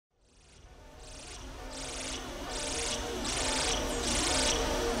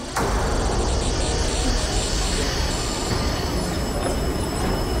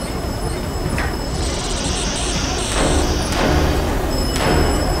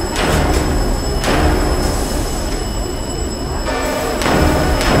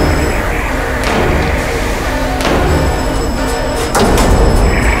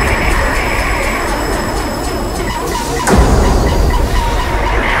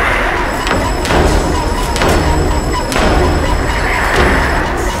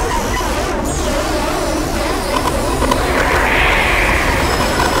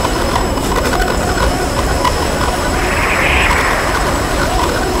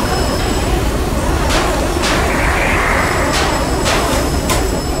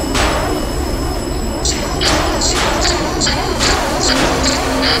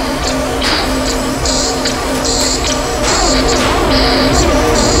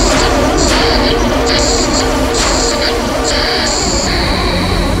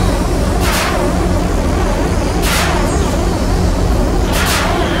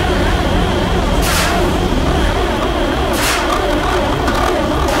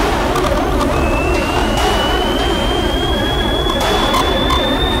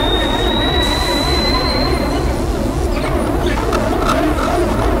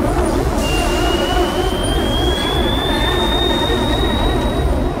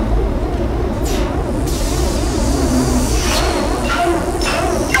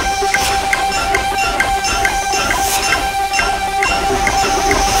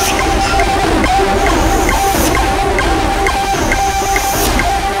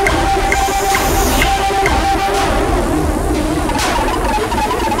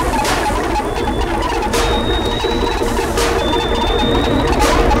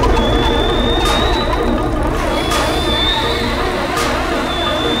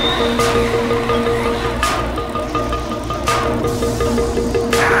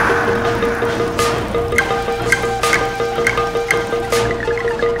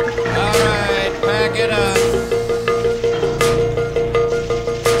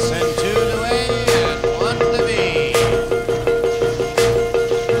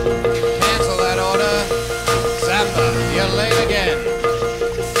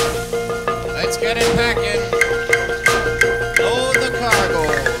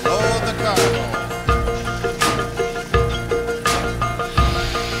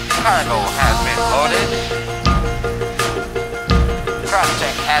Cargo has been loaded.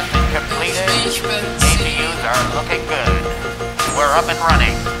 Cross-check has been completed. APUs are looking good. We're up and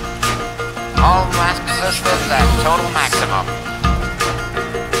running. All mask systems at total maximum.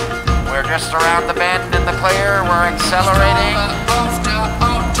 We're just around the bend in the clear. We're accelerating.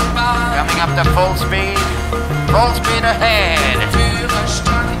 Coming up to full speed. Full speed ahead.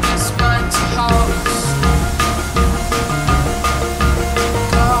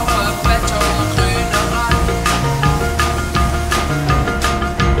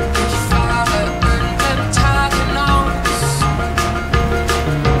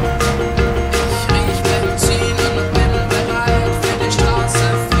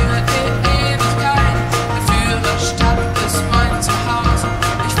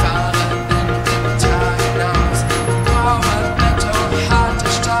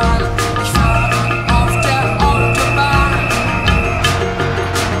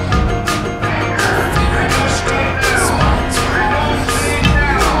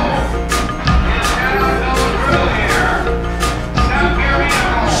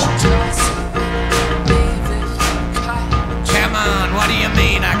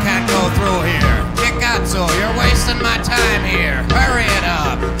 You're wasting my time here. Hurry it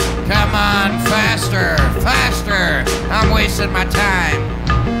up. Come on, faster, faster. I'm wasting my time.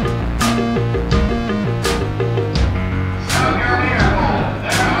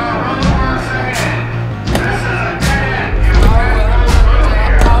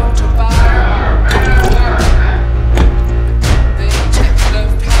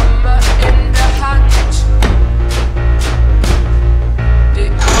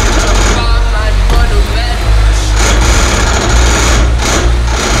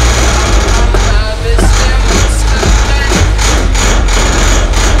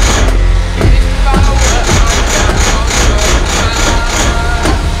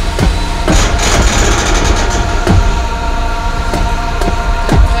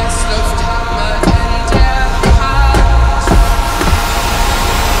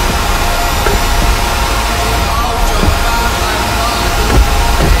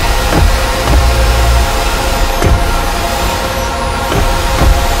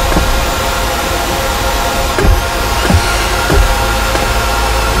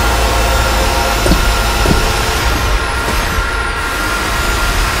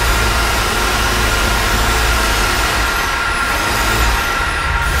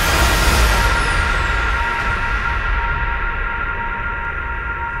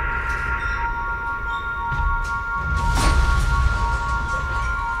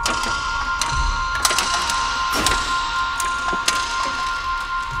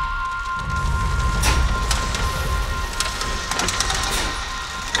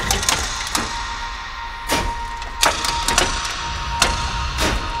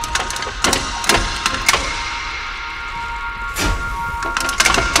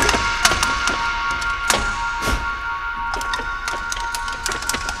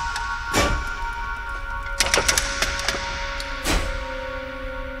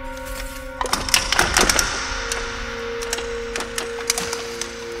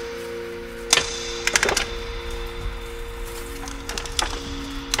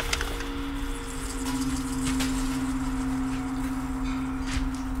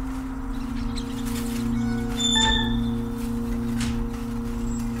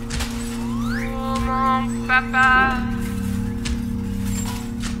 Papa.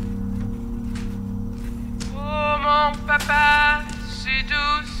 Oh mon papa, c'est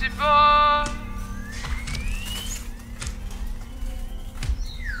doux, c'est beau.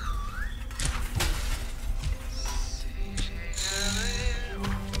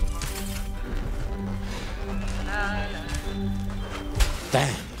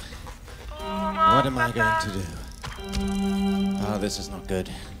 Damn. What am I going to do? Oh, this is not good.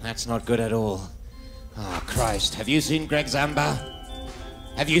 That's not good at all. Oh, Christ. Have you seen Greg Zamba?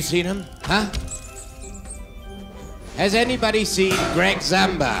 Have you seen him? Huh? Has anybody seen Greg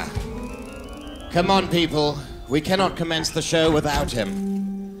Zamba? Come on, people. We cannot commence the show without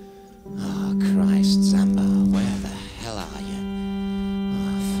him. Oh, Christ, Zamba, where the hell are you?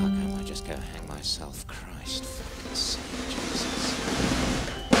 Oh, fuck, myself. Christ fucking sake, Jesus.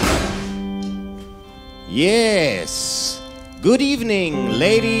 Yes. Good evening,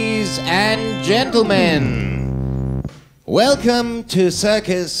 ladies and gentlemen. Welcome to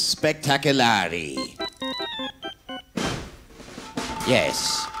Circus Spectaculari.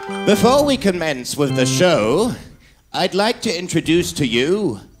 Yes. Before we commence with the show, I'd like to introduce to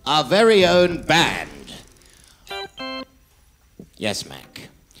you our very own band. Yes, Mac.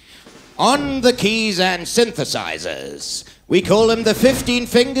 On the keys and synthesizers, we call him the 15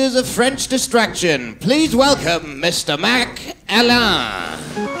 Fingers of French Distraction. Please welcome Mr. Mac Alain.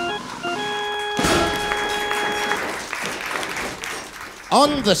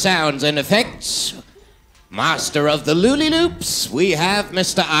 On the sounds and effects, master of the Looly Loops, we have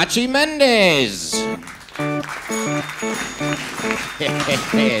Mr. Archie Mendez.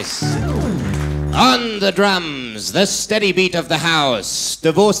 Yes. On the drums, the steady beat of the house.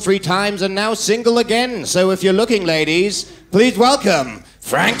 Divorced 3 times and now single again. So if you're looking, ladies, please welcome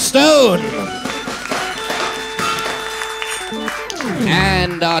Frank Stone.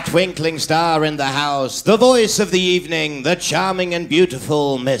 And our twinkling star in the house, the voice of the evening, the charming and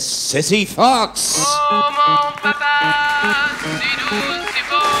beautiful Miss Sissy Fox. Oh, mon papa, si doux, si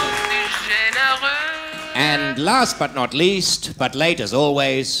beau, si généreux. And last but not least, but late as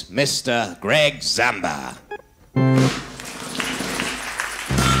always, Mr. Greg Zamba.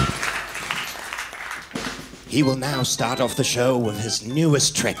 He will now start off the show with his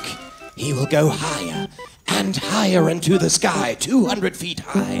newest trick. He will go higher and higher into the sky, 200 feet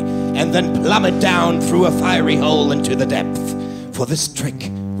high, and then plummet down through a fiery hole into the depth. For this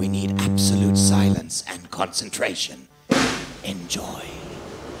trick, we need absolute silence and concentration. Enjoy.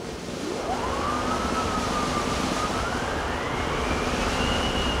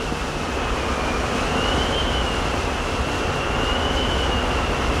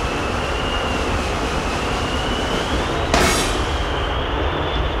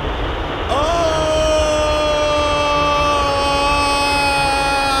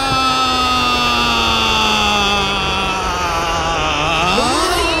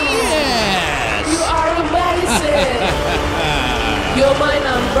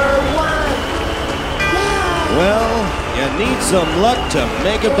 Need some luck to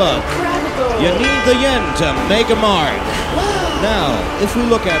make a buck. You need the yen to make a mark. Now, if we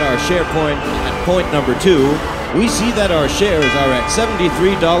look at our share point at point number 2, we see that our shares are at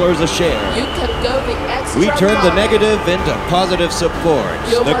 $73 a share. You can go the extra We turn the mile. negative into positive support.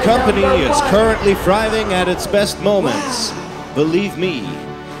 The company is currently thriving at its best moments. Believe me,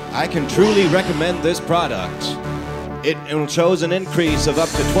 I can truly recommend this product. It shows an increase of up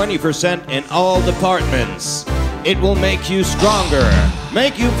to 20% in all departments. It will make you stronger,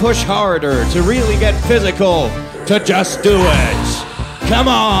 make you push harder, to really get physical, to just do it. Come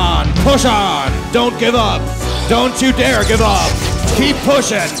on, push on, don't give up. Don't you dare give up. Keep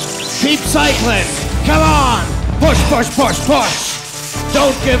pushing, keep cycling. Come on, push, push, push, push.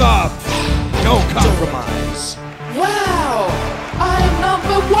 Don't give up, don't compromise. Wow! I'm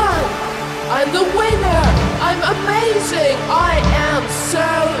number 1! I'm the winner! I'm amazing! I am so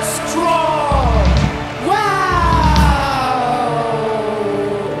strong! Wow!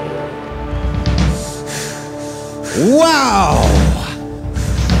 Wow!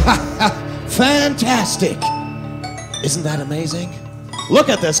 Fantastic! Isn't that amazing? Look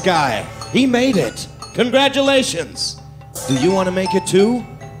at this guy. He made it. Congratulations. Do you want to make it too?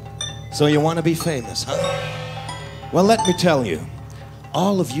 So you want to be famous, huh? Well, let me tell you,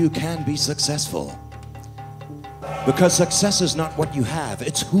 all of you can be successful. Because success is not what you have,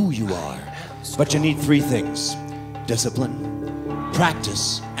 it's who you are. But you need 3 things: discipline,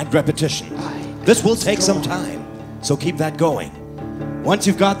 practice, and repetition. This will take some time, so keep that going. Once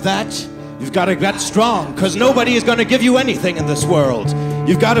you've got that, you've got to get strong, because nobody is going to give you anything in this world.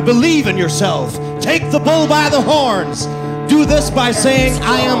 You've got to believe in yourself. Take the bull by the horns. Do this by saying,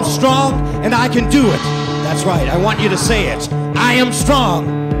 I am strong and I can do it. That's right, I want you to say it. I am strong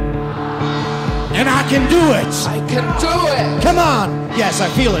and I can do it. I can do it! Come on. Yes, I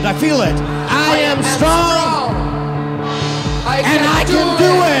feel it, I feel it. I am strong and I can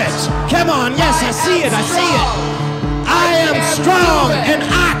do it. Come on, yes, I see it, I see it. I am strong and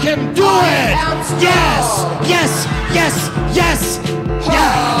I can do it. Yes, yes, yes, yes.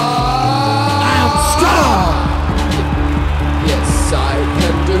 Yeah. I am strong. Yes, I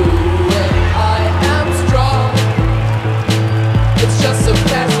can do it. I am strong. It's just a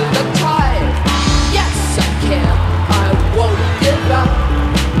passing of time. Yes, I can. I won't give up.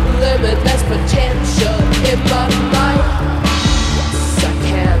 Limitless potential in my mind. Yes, I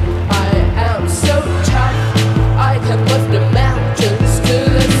can. I am so tough. I can lift the mountains to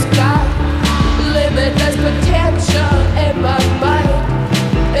the sky.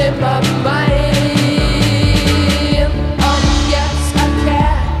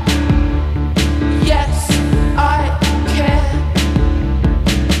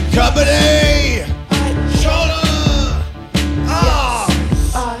 Company! Shoulder!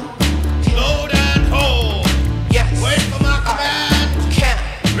 Arms! Load and hold! Yes, Wait for my command! can.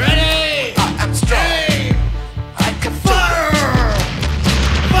 Ready! I'm strong. Aim! I can Fire!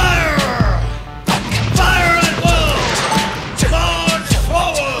 Fire! Fire at will! Charge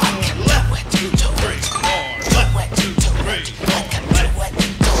forward! Left, two, three, four. Left, two, three, four. Left.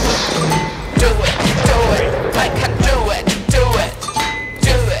 do it. I can do it. Do it.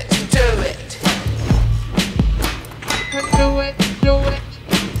 I can do it.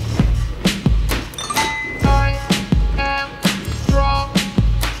 I am strong.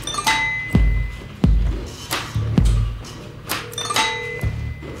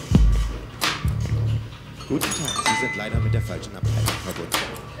 Guten Tag, Sie sind leider mit der falschen Abteilung verbunden.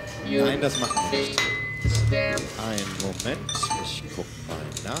 Nein, das machen wir nicht. Einen Moment, ich guck mal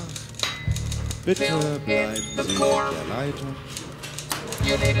nach. Bitte bleiben Sie in der Leitung.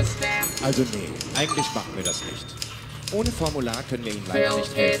 Also nee, eigentlich machen wir das nicht. Ohne Formular können wir Ihnen leider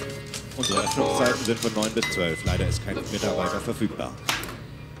nicht helfen. Unsere Öffnungszeiten sind von 9 bis 12. Leider ist kein Mitarbeiter verfügbar.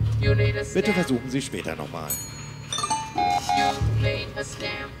 Bitte versuchen Sie später nochmal.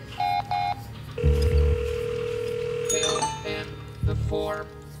 Fill in the form.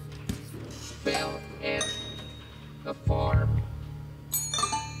 Fill in the form.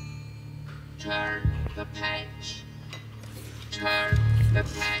 Turn the page. Turn the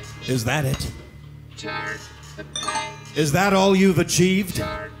page. Is that it? Turn the page. Is that all you've achieved?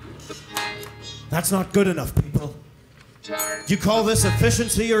 Turn the page. That's not good enough, people. Turn. You call this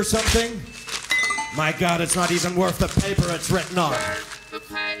efficiency or something? My God, it's not even worth the paper it's written on. Turn the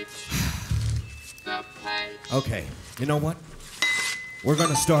page. The page. Okay, you know what? We're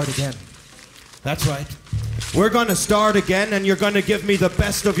gonna start again. That's right. We're gonna start again, and you're gonna give me the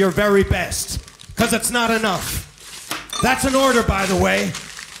best of your very best. 'Cause it's not enough. That's an order, by the way.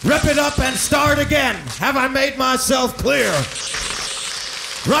 Rip it up and start again. Have I made myself clear?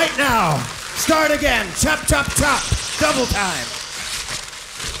 Right now. Start again. Chop, chop, chop. Double time.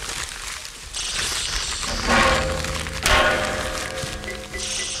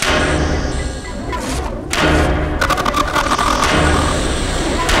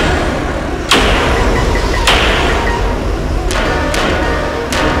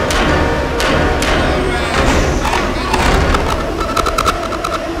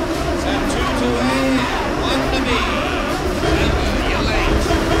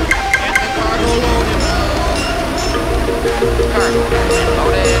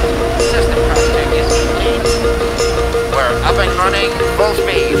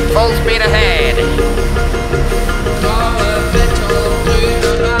 Full speed ahead.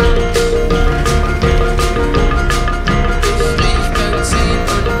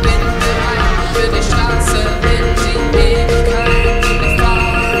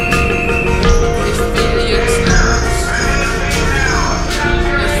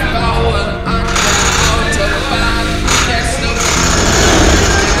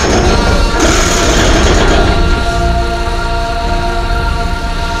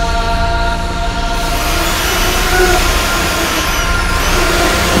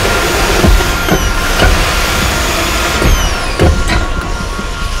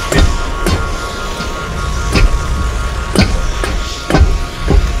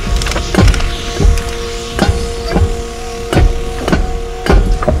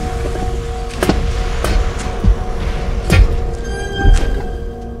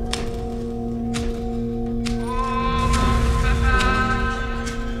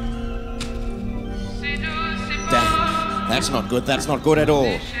 That's not good. That's not good at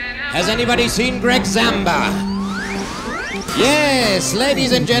all. Has anybody seen Greg Zamba? Yes,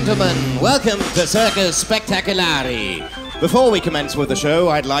 ladies and gentlemen, welcome to Circus Spectaculari. Before we commence with the show,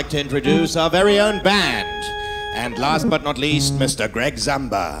 I'd like to introduce our very own band. And last but not least, Mr. Greg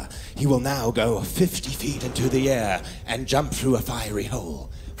Zamba. He will now go 50 feet into the air and jump through a fiery hole.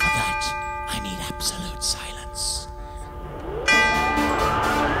 For that, I need absolute silence.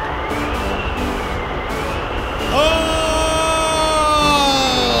 Oh!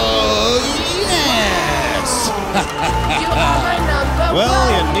 Well,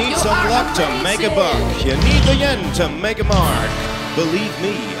 you need some luck to make a buck. You need the yen to make a mark. Believe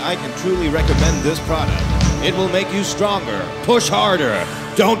me, I can truly recommend this product. It will make you stronger. Push harder.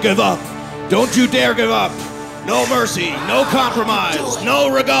 Don't give up. Don't you dare give up. No mercy, no compromise, no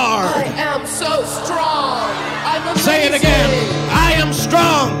regard. I am so strong. I'm amazing. Say it again. I am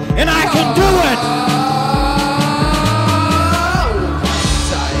strong and I can do it.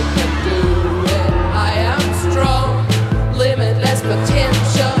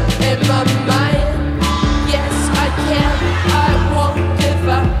 Potential in my mind. Yes, I can. I won't give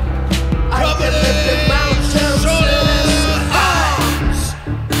up.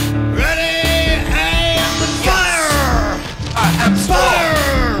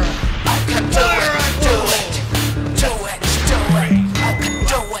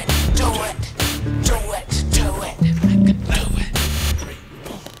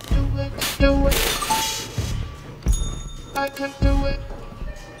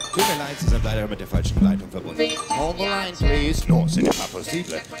 leider mit der falschen Leitung verbunden. Hold the line, please. No, c'est pas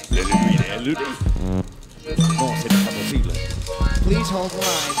possible. No, c'est pas possible. Please hold the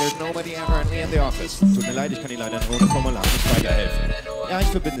line. There's nobody ever in the office. Tut mir leid, ich kann Ihnen leider ohne Formular nicht weiterhelfen. Ja, ich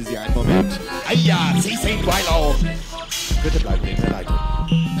verbinde Sie einen Moment. Ah ja, Sie sind Weilo. Bitte bleiben Sie in der Leitung.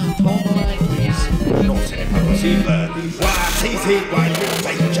 Hold the line, please. No, c'est pas possible. Sie sind Weilo.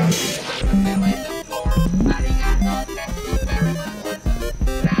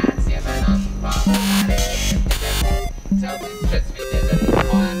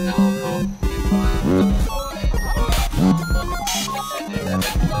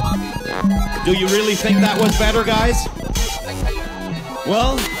 Do you really think that was better, guys?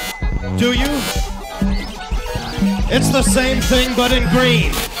 Well, do you? It's the same thing, but in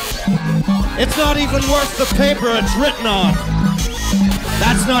green. It's not even worth the paper it's written on.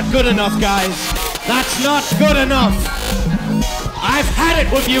 That's not good enough, guys. That's not good enough. I've had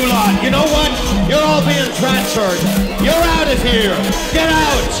it with you lot. You know what? You're all being transferred. You're out of here. Get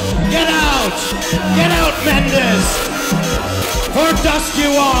out. Get out. Get out, Mendes. For dust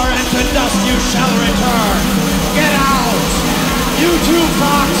you are, and to dust you shall return. Get out. You too,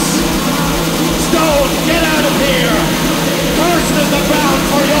 Fox. Stone, get out of here. Cursed is the ground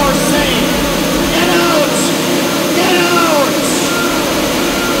for your sake. Get out. Get out.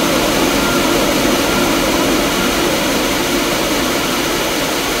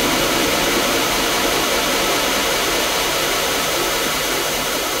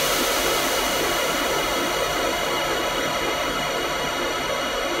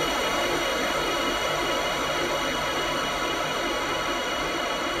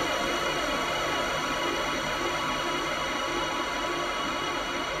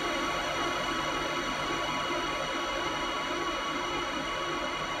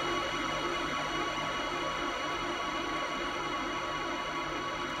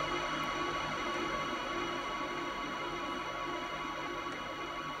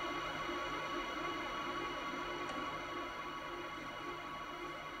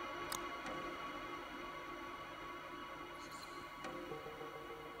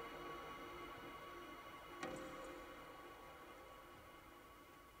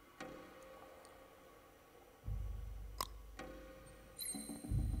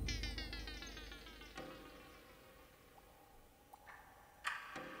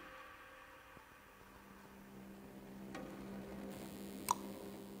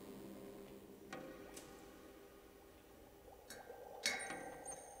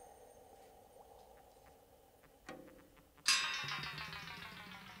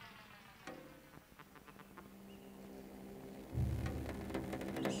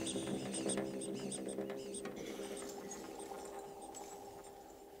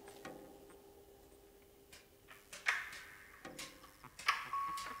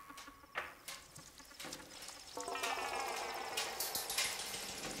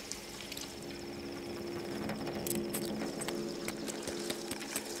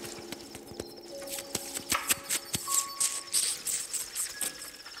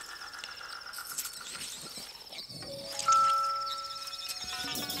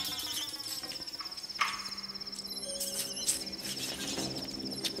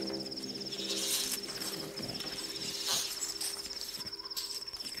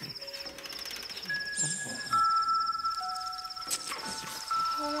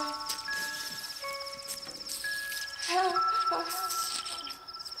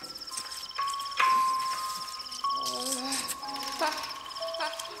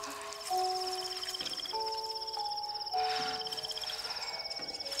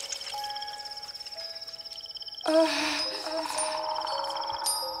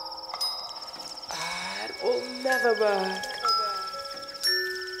 It will never work.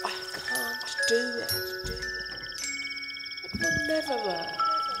 I can't do it. It will never work.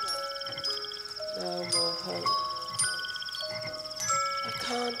 No more hope. I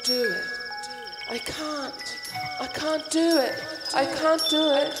can't do it. I can't. I can't do it. I can't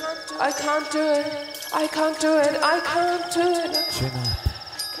do it. I can't do it. I can't do it. I can't do it. Chin up.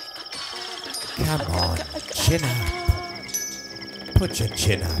 Come on, chin up. Put your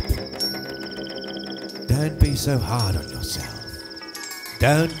chin up. Don't be so hard on yourself.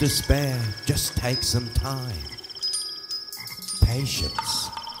 Don't despair. Just take some time. Patience.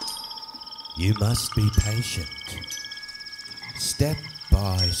 You must be patient. Step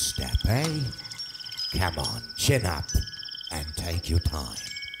by step, eh? Come on, chin up and take your time.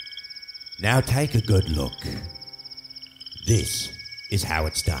 Now take a good look. This is how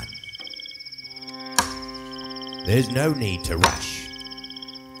it's done. There's no need to rush.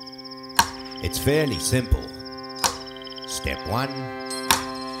 It's fairly simple. Step 1,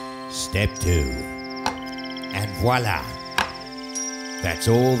 Step 2. And voila. That's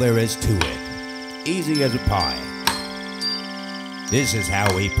all there is to it. Easy as a pie. This is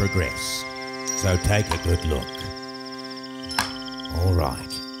how we progress. So take a good look. All right.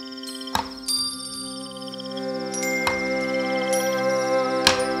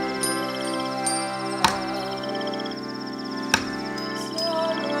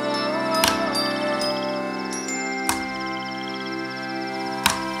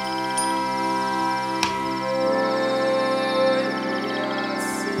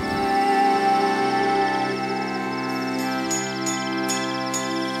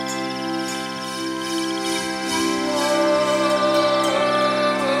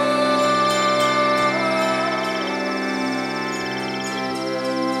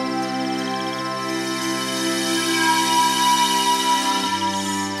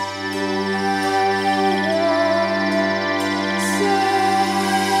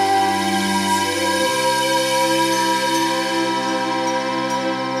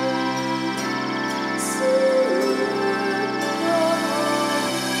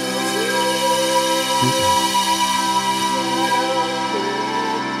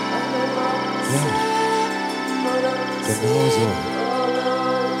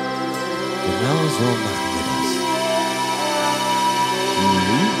 Genau so machen wir das.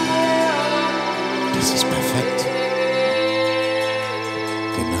 Das ist perfekt.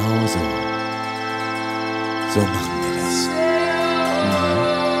 Genau so. So machen wir das.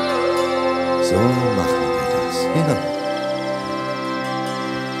 So machen wir das. Ja.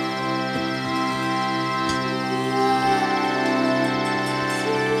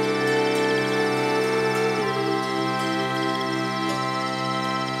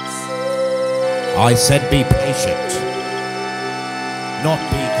 I said be patient, not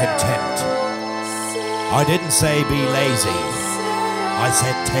be content. I didn't say be lazy. I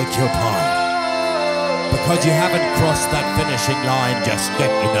said take your time. Because you haven't crossed that finishing line just yet,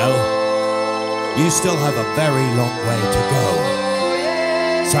 you know. You still have a very long way to go.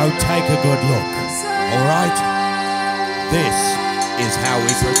 So take a good look, all right? This is how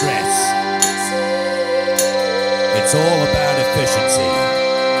we progress. It's all about efficiency.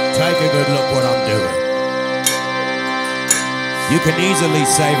 Take a good look what I'm doing. You can easily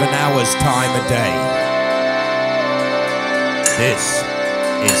save an hour's time a day. This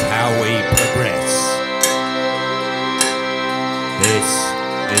is how we progress.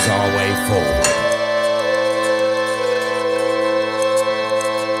 This is our way forward.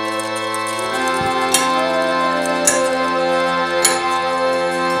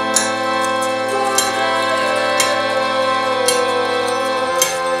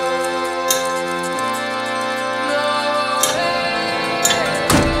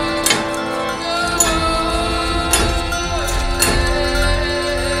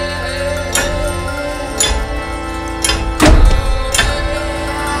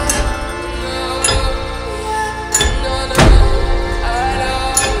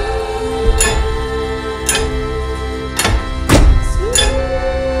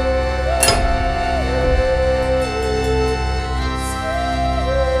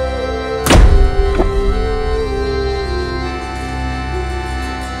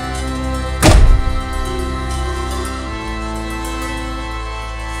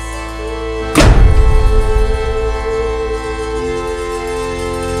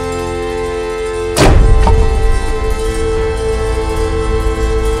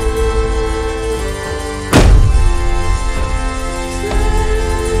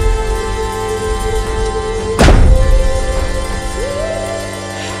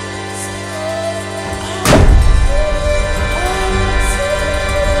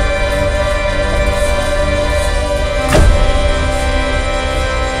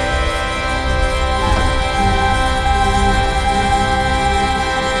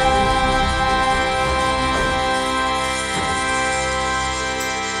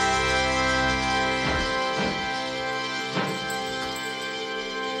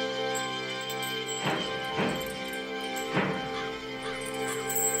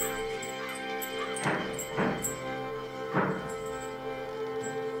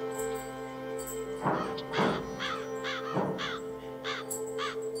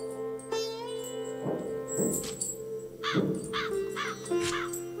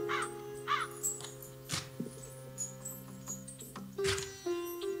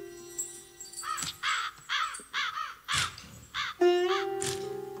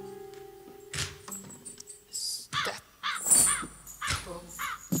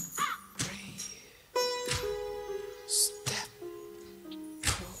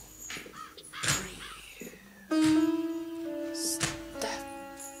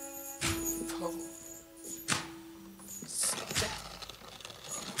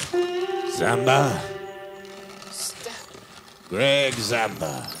 Zamba? Greg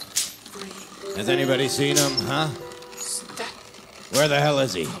Zamba. Has anybody seen him, huh? Where the hell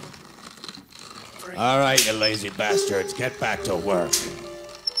is he? All right, you lazy bastards, get back to work.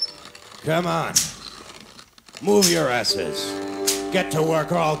 Come on. Move your asses. Get to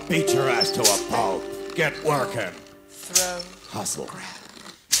work or I'll beat your ass to a pulp. Get working. Throw. Hustle. Grab.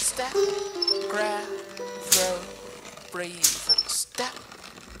 Step. Grab. Throw. Breathe and step.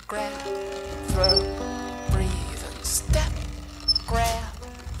 Grab. Throw. Breathe and step. Grab.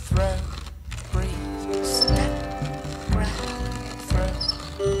 Throw. Breathe and step. Grab. Throw.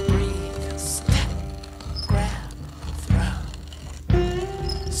 Breathe and step. Grab. Throw.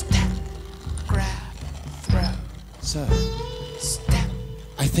 Step. Grab. Throw. Sir, Step.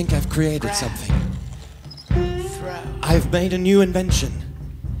 I think I've created something. Throw. I've made a new invention.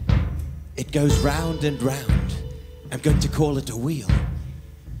 It goes round and round. I'm going to call it a wheel.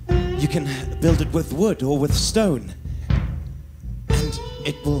 You can build it with wood or with stone. And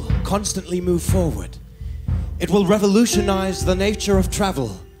it will constantly move forward. It will revolutionize the nature of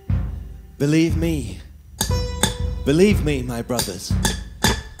travel. Believe me. Believe me, my brothers.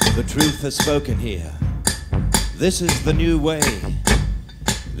 The truth has spoken here. This is the new way.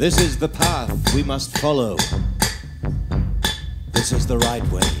 This is the path we must follow. This is the right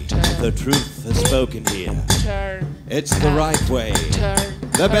way. The truth has spoken here. Turn. It's the right way. Turn.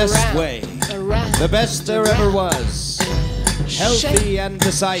 The best Around. way. Around. The best there ever was. Healthy Shake. and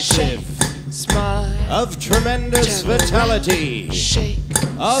decisive. Smile. Of tremendous Turn around. vitality. Shake.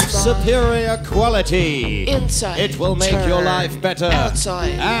 Of Smile. superior quality. Inside. It will make Turn. your life better.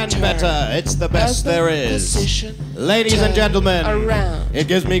 Outside. And Turn. better. It's the best Other there is. position. Ladies and Turn. gentlemen, Around. it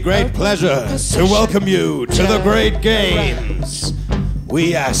gives me great Other pleasure position. to welcome you to the Turn. great games.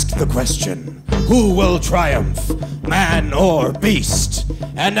 We ask the question, who will triumph, man or beast?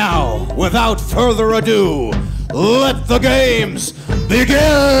 And now, without further ado, let the games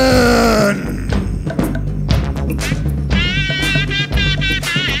begin!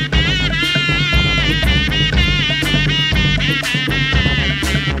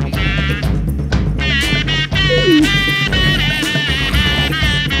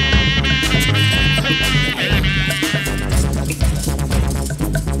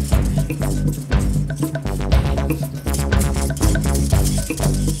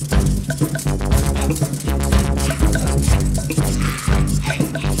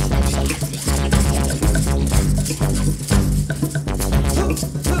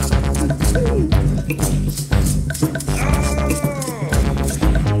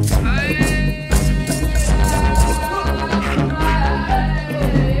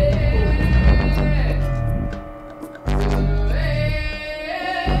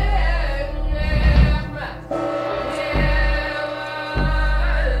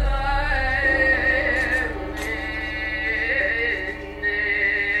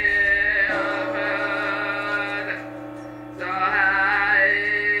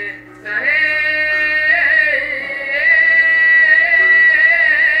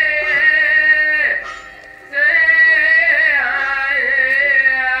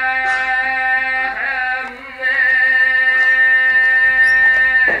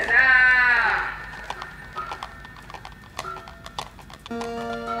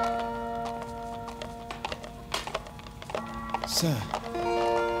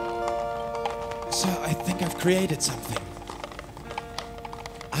 Sir, I think I've created something.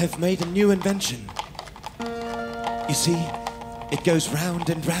 I've made a new invention. You see, it goes round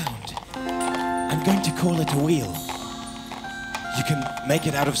and round. I'm going to call it a wheel. You can make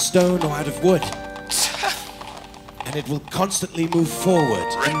it out of stone or out of wood. And it will constantly move forward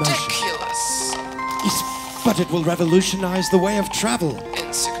in motion. Ridiculous. Yes, but it will revolutionize the way of travel.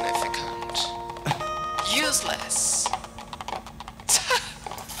 Insignificant. Useless.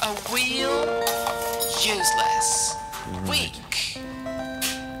 A wheel. Useless. You're right. Weak.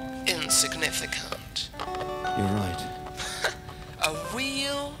 Insignificant. You're right. A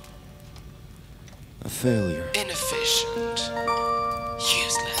wheel. A failure. Inefficient.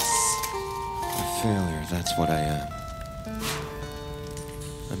 Useless. A failure, that's what I am.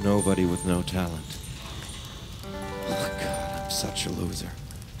 A nobody with no talent. Oh, God, I'm such a loser.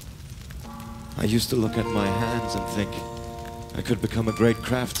 I used to look at my hands and think I could become a great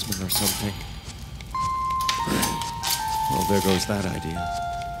craftsman or something. Well, there goes that idea.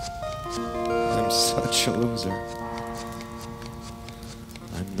 I'm such a loser.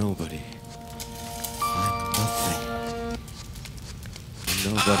 I'm nobody. I'm nothing.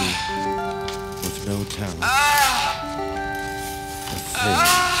 I'm nobody with no talent. A failure.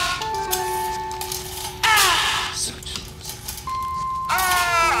 Such a loser.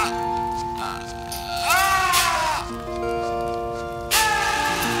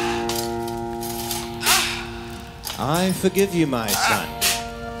 I forgive you, my son.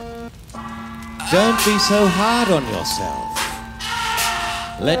 Don't be so hard on yourself.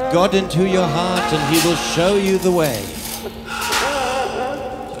 Let God into your heart and He will show you the way.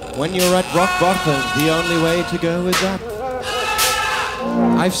 When you're at rock bottom, the only way to go is up.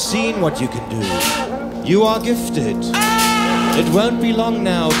 I've seen what you can do. You are gifted. It won't be long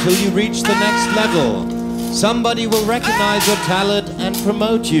now till you reach the next level. Somebody will recognize your talent and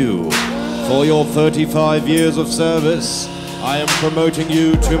promote you. For your 35 years of service, I am promoting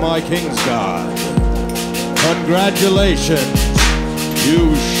you to my King's Guard. Congratulations.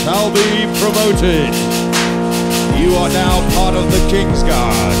 You shall be promoted. You are now part of the King's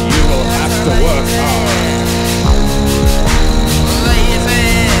Guard. You will have to work hard.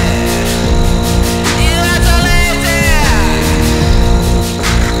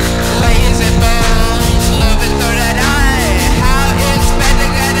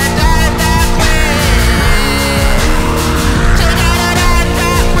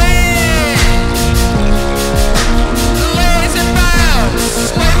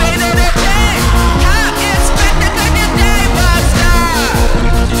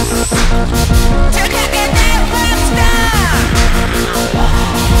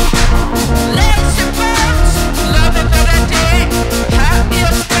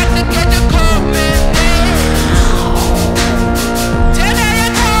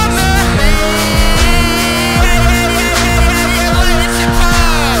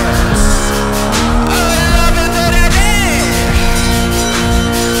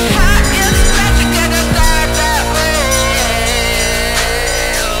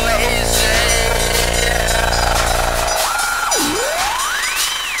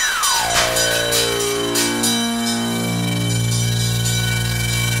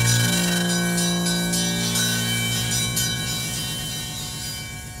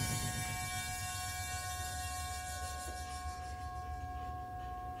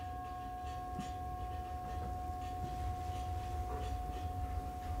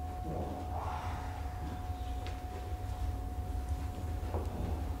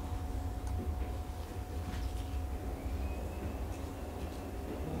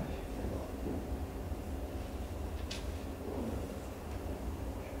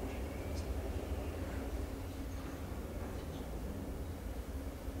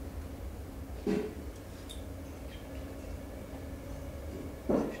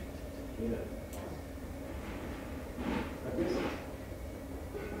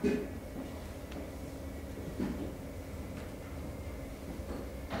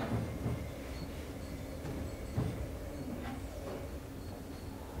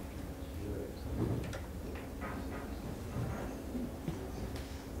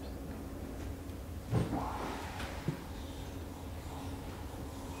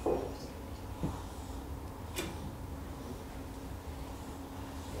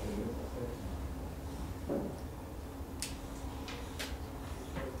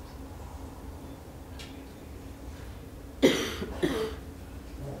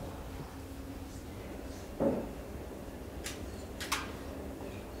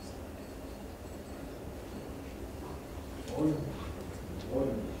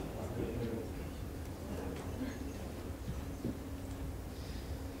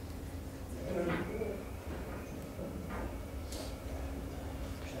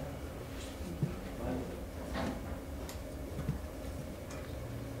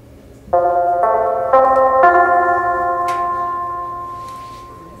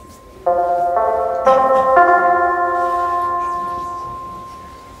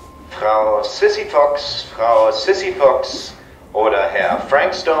 Frau Sissy Fox oder Herr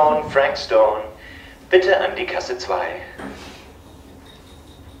Frank Stone, bitte an die Kasse 2.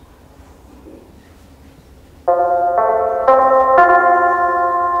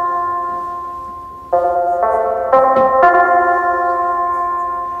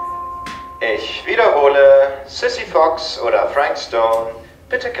 Ich wiederhole, Sissy Fox oder Frank Stone,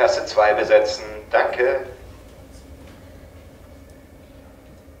 bitte Kasse 2 besetzen. Danke.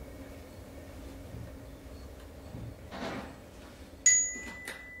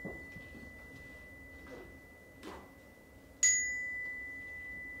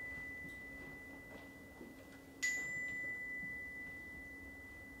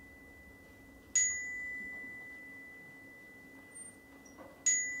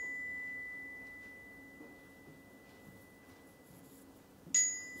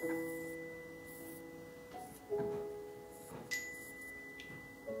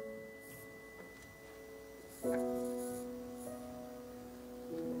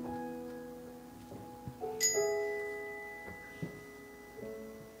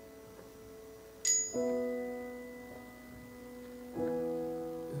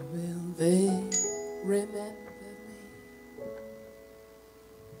 they remember me?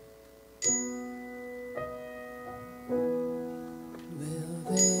 Will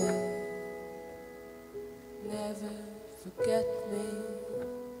they never forget me?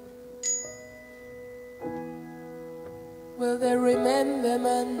 Will they remember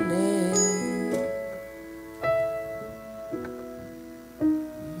my name?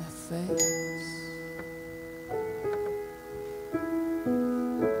 My face?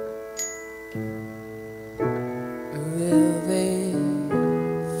 Will they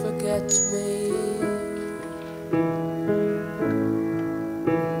forget me?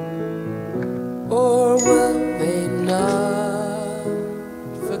 Or will they not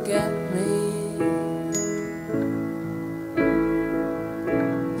forget me?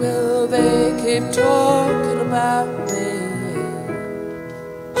 Will they keep talking about me?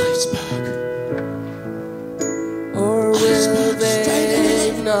 Iceberg. Or will Iceberg, straight they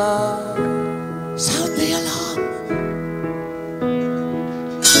ahead. not? Sound the alarm.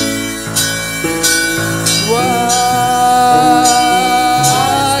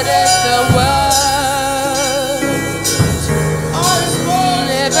 What if the world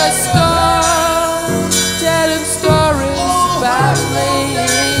never stopped telling stories about me?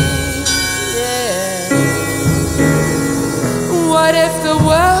 Yeah. What if the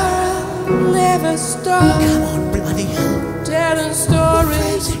world never stopped Come on, bloody hell. telling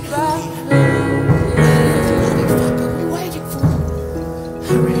stories about me? Bloody fuck are we waiting for?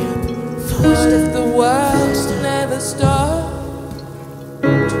 Hurry up. What Faster. if the world never stopped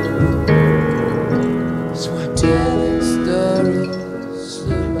Swap. telling stories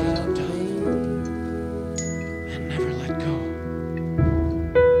about me? And never let go.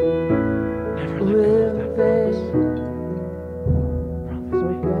 Never let go Will of that they promise. Promise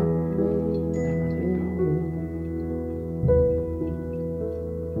me. forget me? Never let go.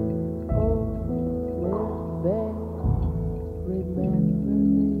 Or will they remember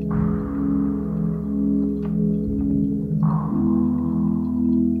me?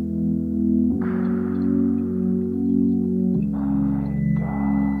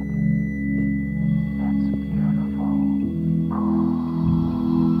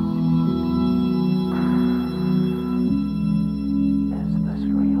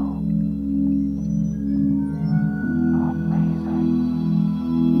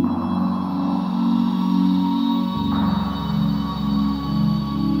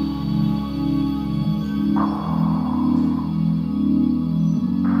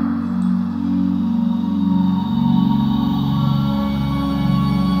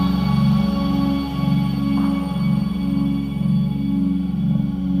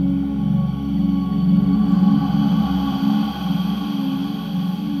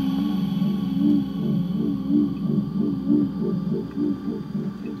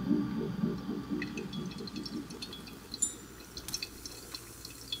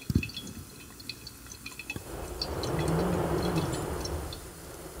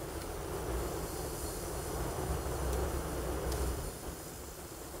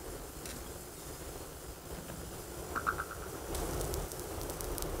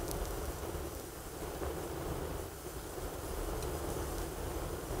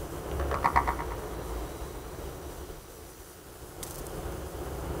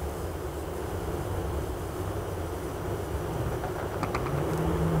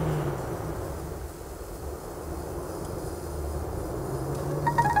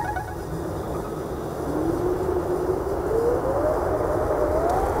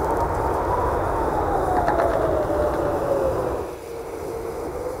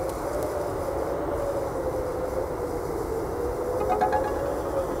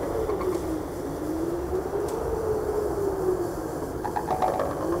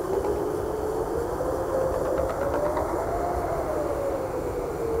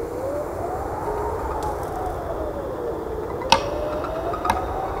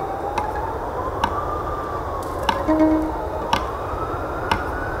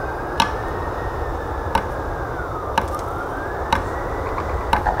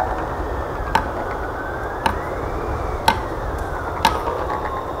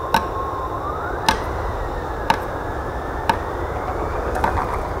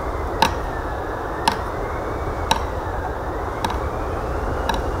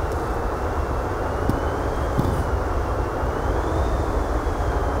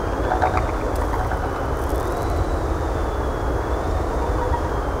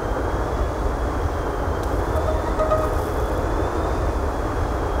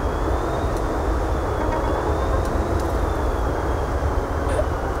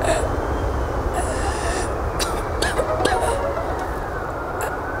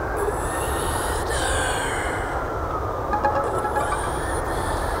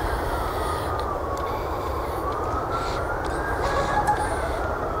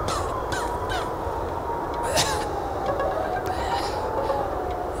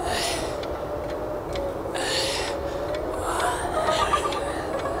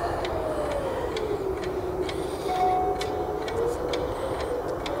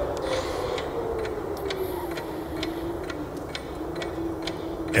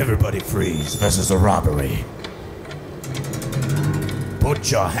 Everybody freeze. This is a robbery.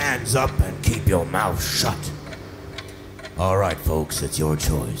 Put your hands up and keep your mouth shut. All right, folks, it's your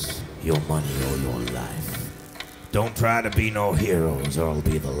choice. Your money or your life. Don't try to be no heroes or it'll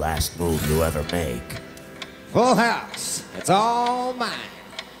be the last move you ever make. Full house. It's all mine.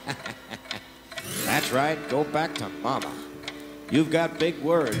 That's right. Go back to mama. You've got big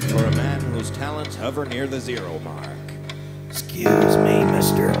words for a man whose talents hover near the 0 mark. Excuse me,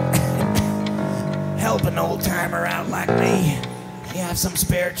 mister. Help an old-timer out like me. You have some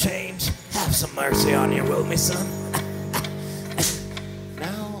spare change? Have some mercy on you, will me, son?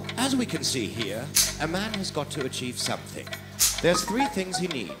 Now, as we can see here, a man has got to achieve something. There's 3 things he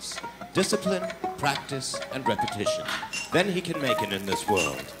needs: discipline, practice, and repetition. Then he can make it in this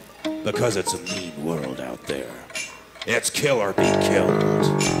world. Because it's a mean world out there. It's kill or be killed.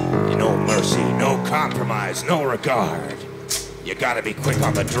 No mercy, no compromise, no regard. You gotta be quick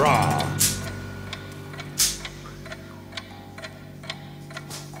on the draw.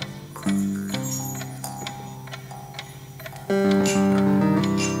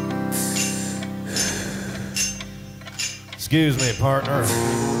 Excuse me, partner.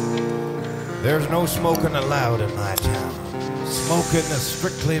 There's no smoking allowed in my town. Smoking is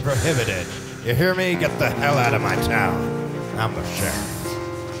strictly prohibited. You hear me? Get the hell out of my town. I'm the sheriff.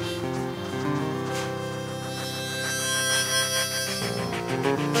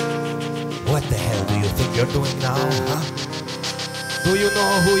 What the hell do you think you're doing now, huh? Do you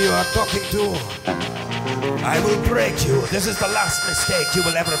know who you are talking to? I will break you. This is the last mistake you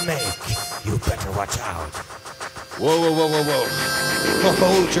will ever make. You better watch out. Whoa, whoa, whoa, whoa, whoa.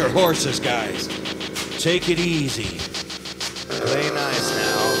 Hold your horses, guys. Take it easy. Play nice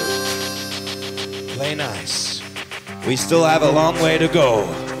now. Play nice. We still have a long way to go.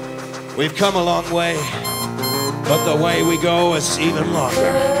 We've come a long way, but the way we go is even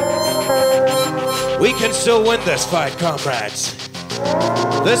longer. We can still win this fight, comrades.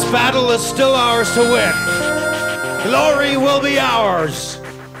 This battle is still ours to win. Glory will be ours.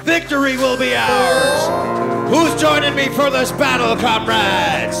 Victory will be ours. Who's joining me for this battle,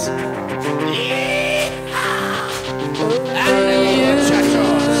 comrades?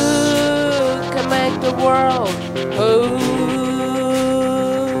 Can make the world.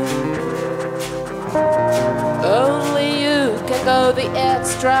 Only you can go the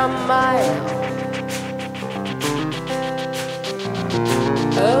extra mile.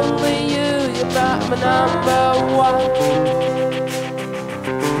 Only you're not my number 1.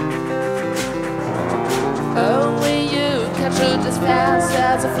 Only you can shoot as fast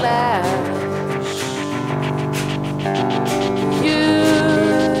as a flash. You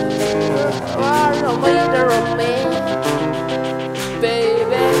are a leader of me,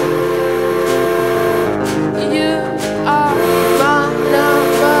 baby. You are my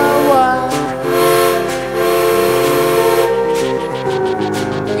number 1.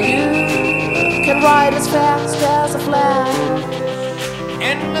 You can ride as fast as a flash.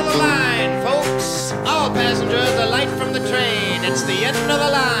 End of the line, folks. All passengers alight from the train. It's the end of the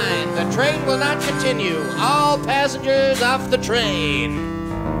line. The train will not continue. All passengers off the train.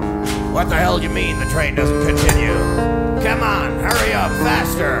 What the hell do you mean the train doesn't continue? Come on, hurry up,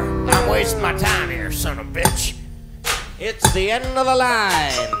 faster. I'm wasting my time here, son of a bitch. It's the end of the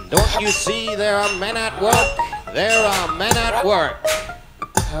line. Don't you see there are men at work? There are men at work.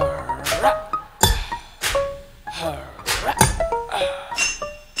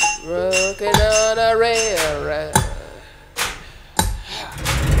 Working on a railroad.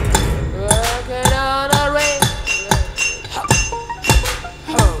 Working on a railroad.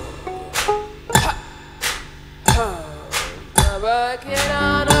 Working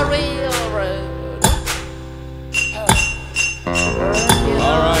on a railroad.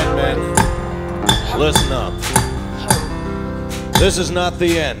 All right, men. Listen up. This is not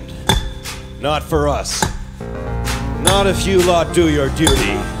the end. Not for us. Not if you lot do your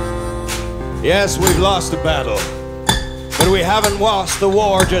duty. Yes, we've lost the battle, but we haven't lost the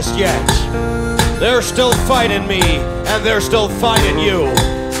war just yet. They're still fighting me, and they're still fighting you.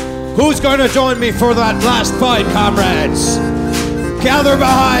 Who's going to join me for that last fight, comrades? Gather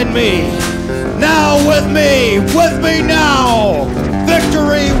behind me. Now with me now.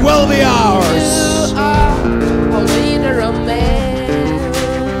 Victory will be ours. You are a leader of men,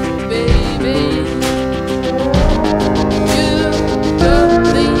 baby. You go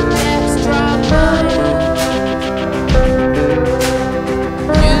the extra mile.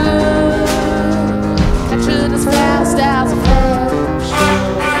 You can shoot as fast as a flash.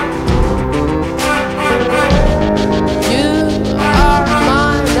 You are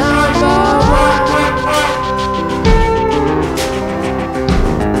my number 1.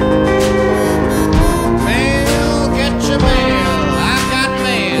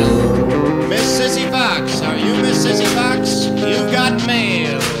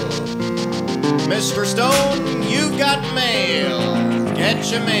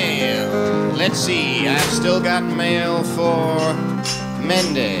 bunch of mail. Let's see, I've still got mail for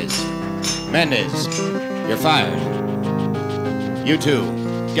Mendez. Mendez, you're fired. You two,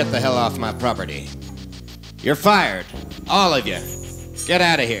 get the hell off my property. You're fired, all of you. Get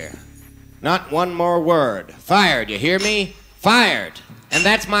out of here. Not one more word. Fired, you hear me? Fired. And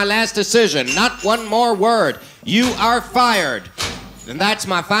that's my last decision. Not one more word. You are fired. And that's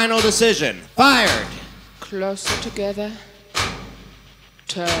my final decision. Fired. Closer together.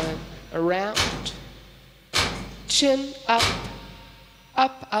 Turn around. Chin up.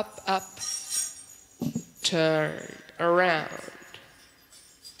 Up, up, up. Turn around.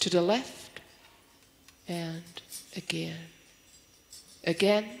 To the left. And again.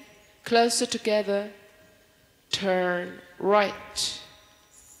 Again. Closer together. Turn right.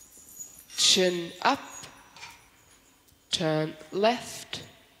 Chin up. Turn left.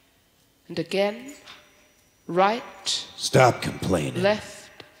 And again. Right. Stop complaining. Left.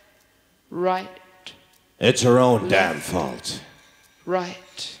 Right. It's her own Left. damn fault.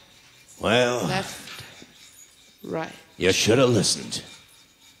 Right. Well, Left. Right. you should have listened.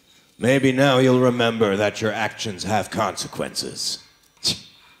 Maybe now you'll remember that your actions have consequences.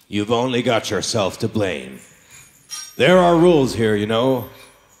 You've only got yourself to blame. There are rules here, you know.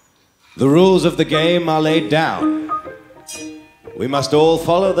 The rules of the game are laid down. We must all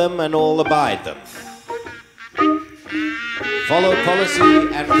follow them and all abide them. Follow policy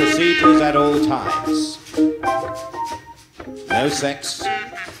and procedures at all times. No sex,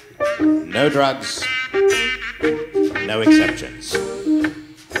 no drugs, no exceptions.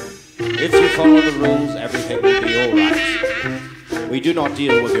 If you follow the rules, everything will be all right. We do not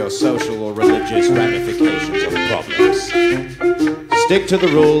deal with your social or religious ramifications of problems. Stick to the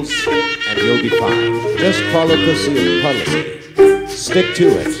rules and you'll be fine. Just follow policy. Stick to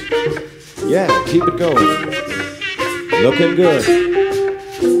it. Yeah, keep it going. Looking good.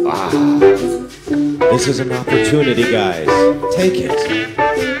 This is an opportunity, guys. Take it.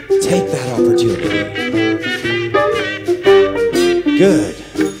 Take that opportunity. Good.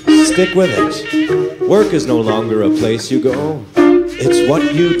 Stick with it. Work is no longer a place you go. It's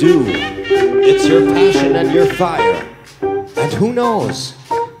what you do. It's your passion and your fire. And who knows?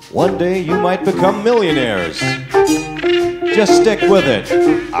 One day you might become millionaires. Just stick with it.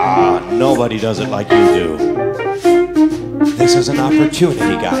 Nobody does it like you do. This is an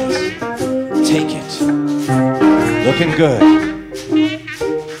opportunity, guys. Take it. Looking good.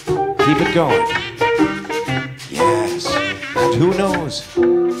 Keep it going. Yes. And who knows?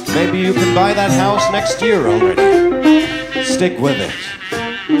 Maybe you can buy that house next year already. Stick with it.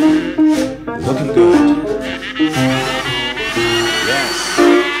 Looking good. Yes.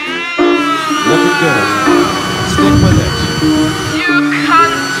 Looking good. Stick with it. You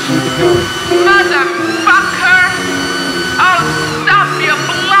cunt! Keep it going. Motherfucker! Oh, stop your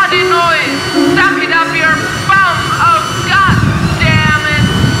bloody noise! Suck it up your bum! Oh, god damn it!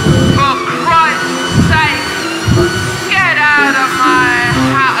 For Christ's sake! Get out of my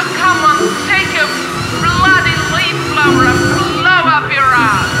house! Come on, take a bloody leaf blower and blow up your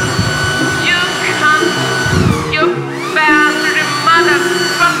ass! You cunt! You bastard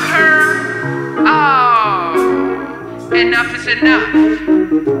motherfucker! Oh, enough is enough!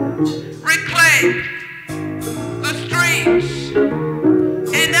 Reclaim the streets!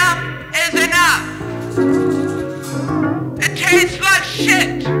 Enough is enough! It tastes like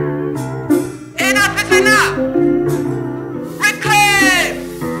shit! Enough is enough! Reclaim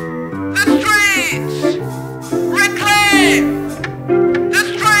the streets! Reclaim the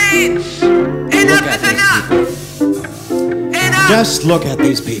streets! Enough is enough! Enough Just look at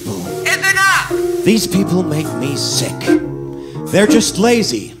these people. is enough! These people make me sick. They're just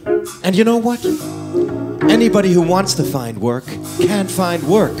lazy. And you know what? Anybody who wants to find work can't find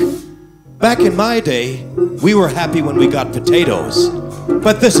work. Back in my day, we were happy when we got potatoes.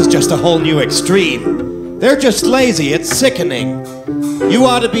 But this is just a whole new extreme. They're just lazy. It's sickening. You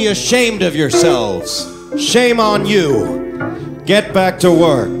ought to be ashamed of yourselves. Shame on you. Get back to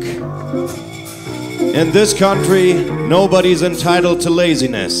work. In this country, nobody's entitled to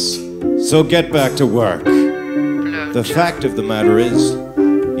laziness. So get back to work. The fact of the matter is,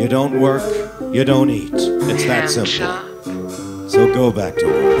 you don't work, you don't eat. It's that simple. So go back to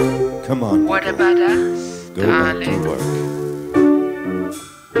work. Come on. What people. about us, Go back to darling? work.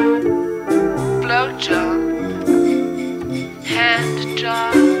 Blowjob, hand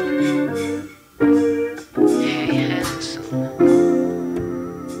job. Hey, handsome.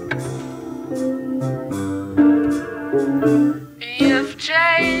 You've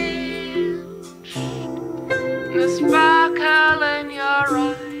changed. The sparkle in your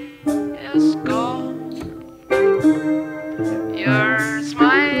eye is gone. Your smile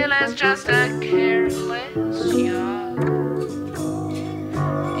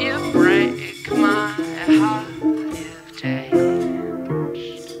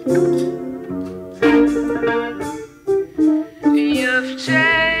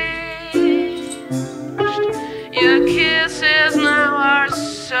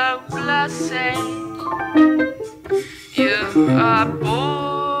I say. You are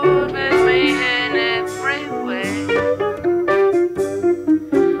bored with me in every way.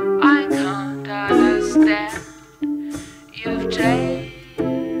 I can't understand. You've changed.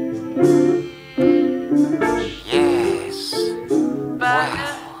 Yes.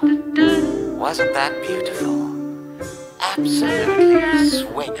 Wow. Wasn't that beautiful? Absolutely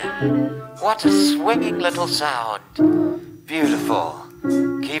swinging. What a swinging little sound. Beautiful.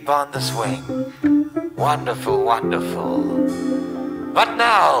 Keep on the swing. Wonderful, wonderful. But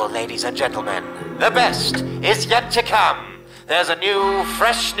now, ladies and gentlemen, the best is yet to come. There's a new,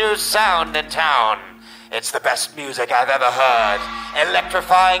 fresh new sound in town. It's the best music I've ever heard.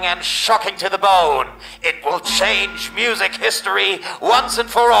 Electrifying and shocking to the bone. It will change music history once and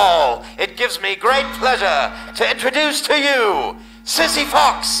for all. It gives me great pleasure to introduce to you Sissy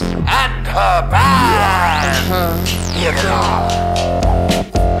Fox and her band. Here they are.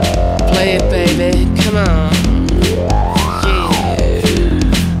 Play it, baby, come on. Yeah.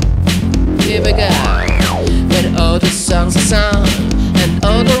 Here we go. When all the songs are sung and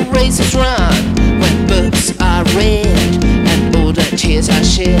all the races run, when books are read and all the tears are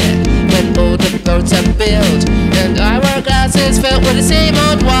shed, when all the boats are built and our glasses filled with the same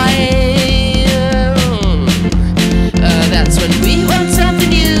old wine, that's when we want something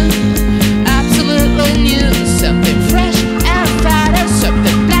new, absolutely new, something fresh and fighter,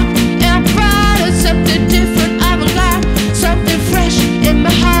 something black and brighter, something different, I'm glad, something fresh in my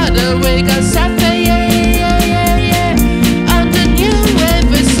heart, we got something, yeah, yeah, yeah, yeah, on the new wave,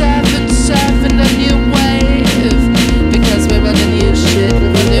 we're surfing the new wave, because we want the new shit, we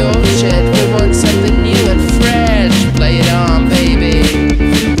want the old shit, we want something new and fresh, play it on, baby,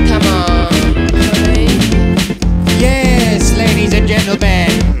 come on, honey. Yes, ladies and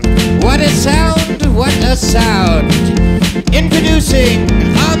gentlemen, what a sound, what a sound. Introducing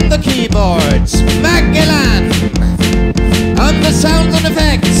on the keyboards, Magellan. On the sounds and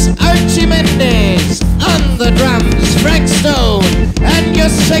effects, Archie Mendes. On the drums, Frank Stone. And your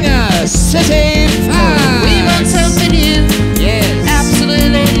singer, Sissy Fox. We want something new, yes,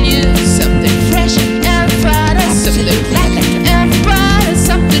 absolutely new, something fresh and brighter, something black and brighter,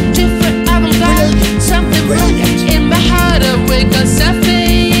 something different, I'm glad, something brilliant in my heart, we got something,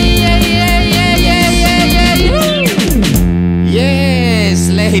 yeah, yeah, yeah, yeah, yeah, yeah, yeah. Yes,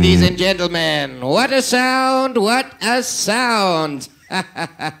 ladies and gentlemen, what a sound, what a sound.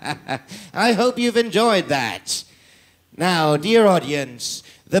 I hope you've enjoyed that. Now, dear audience,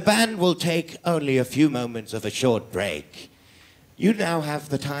 the band will take only a few moments of a short break. You now have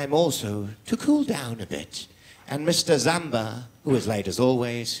the time also to cool down a bit. And Mr. Zamba, who is late as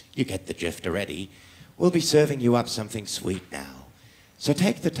always, you get the drift already, will be serving you up something sweet now. So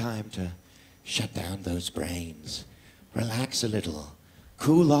take the time to shut down those brains, relax a little,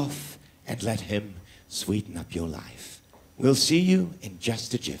 cool off, and let him sweeten up your life. We'll see you in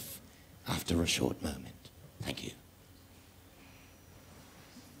just a jiff after a short moment. Thank you.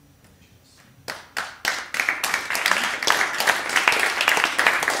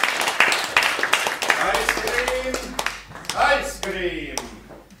 Ice cream!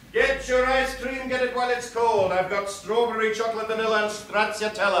 Get your ice cream, get it while it's cold. I've got strawberry, chocolate, vanilla, and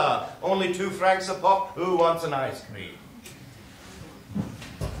stracciatella. Only 2 francs a pop. Who wants an ice cream?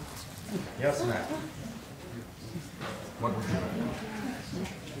 Yes, ma'am. What would you like?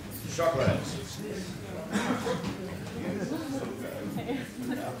 Chocolate.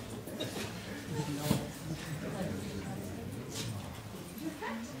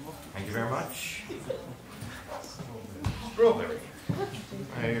 Thank you very much. Strawberry.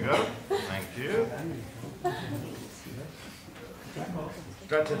 There you go. Thank you.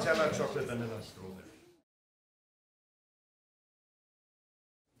 Stracciatella, chocolate, vanilla, strawberry.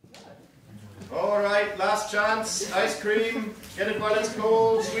 All right, last chance. Ice cream. Get it while it's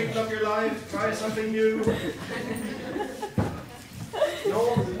cold. Sweeten up your life. Try something new.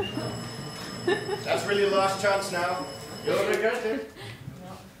 No? That's really the last chance now. You'll regret it.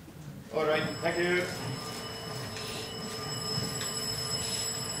 All right, thank you.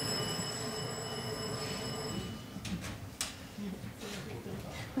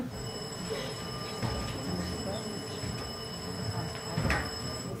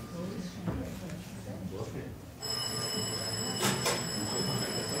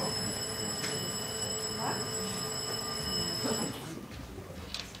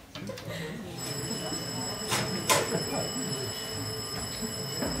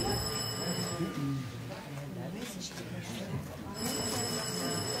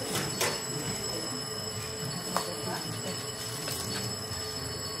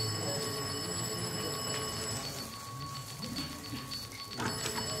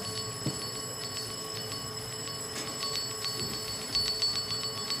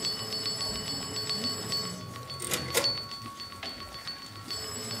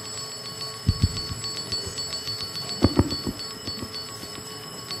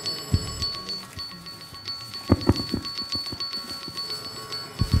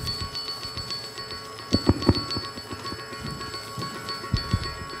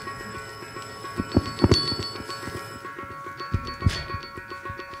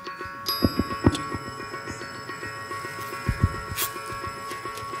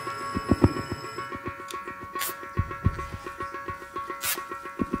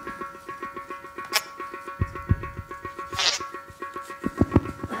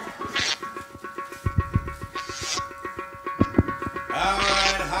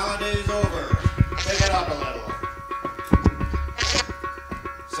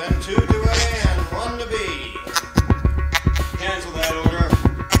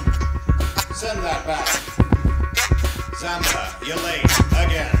 Send that back. Zamba, you're late.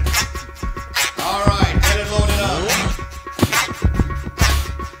 Again. All right, get it loaded up.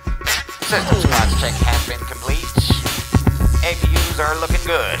 Systems cross check has been complete. APUs are looking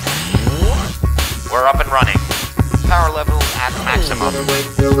good. We're up and running. Power levels at maximum.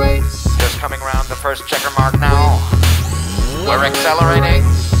 Just coming around the first checker mark now. We're accelerating.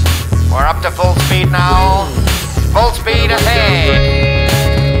 We're up to full speed now. Full speed ahead.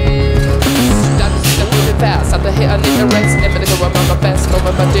 Fast. After hit, I need a race. Never to go around my best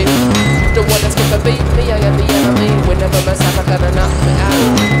moment, my dude. The one that's gonna beat me, I am the enemy. Whenever myself, I gotta knock me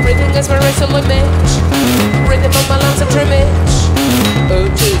out. Breathing is my racial image. Rhythm on my lungs, a trimmage. O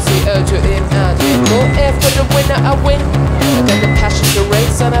to Z, O to M, I did more F for the winner, I win. I got the passion to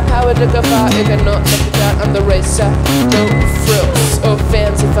race and the power to go far. You cannot let me down, I'm the racer. No frills or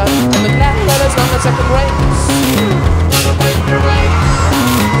fancy fun. I'm a black belt as long as I can race. Gonna win the race.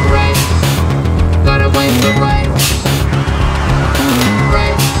 Race. Gonna win the race.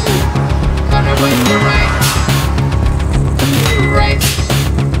 Race. Gonna win the race. Race.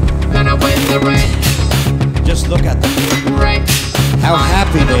 Gonna win the race. Just look at them. Race. How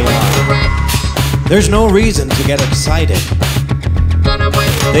happy they are. There's no reason to get excited.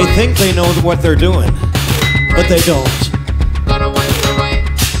 They think they know what they're doing, but they don't.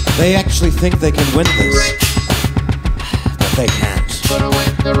 They actually think they can win this, but they can't.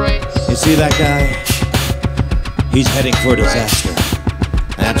 You see that guy? He's heading for disaster.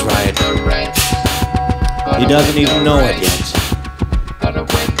 That's right. He doesn't even know it yet.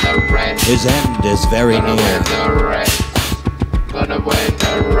 His end is very near.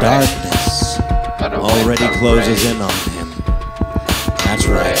 Darkness already closes in on him. That's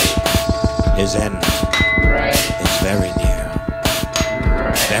right. His end is very near.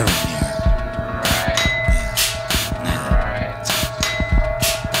 Very near.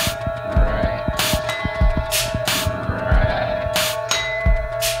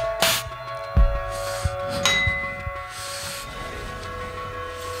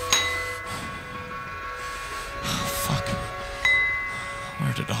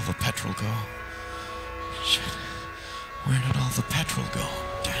 Where did all the petrol go? Shit. Where did all the petrol go?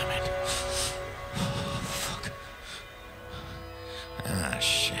 Damn it. Oh, fuck. Ah,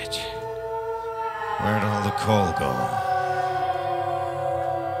 shit. Where'd all the coal go?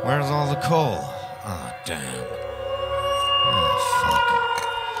 Where's all the coal? Oh, damn. Oh, fuck.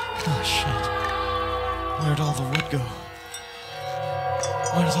 Oh, shit. Where'd all the wood go?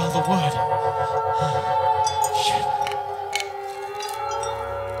 Where's all the wood? Oh, shit.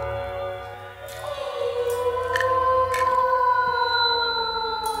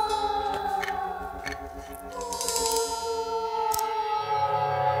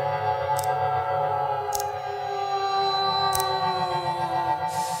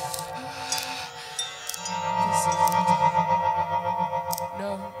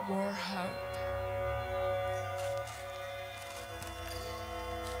 No more hope.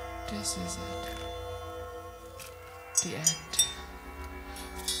 This is it. The end.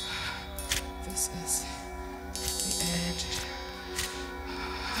 This is the end.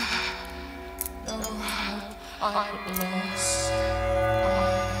 No hope. I'm lost. I'm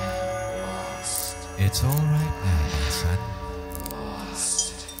lost. It's all right now, my son.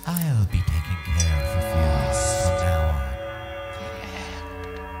 Lost. I'll be taking care of you from now on.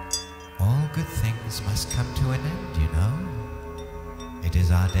 All good things must come to an end, you know. It is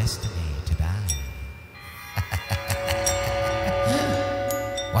our destiny to die.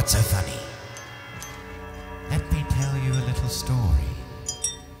 What's so funny? Let me tell you a little story.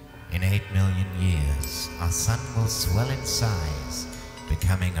 In 8 million years, our sun will swell in size,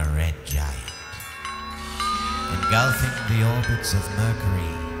 becoming a red giant, engulfing the orbits of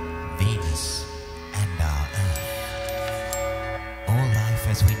Mercury, Venus, and our Earth. All life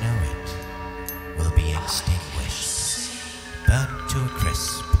as we know it will be extinguished, burnt to a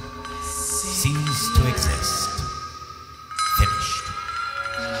crisp, cease to exist, finished.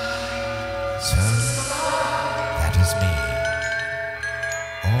 So, that is me.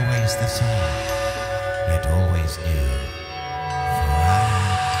 Always the same, yet always new. For I am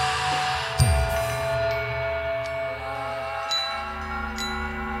death.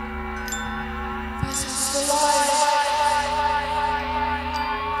 This is the light.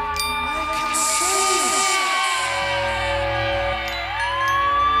 I can see.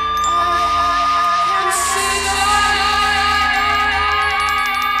 I can see the light.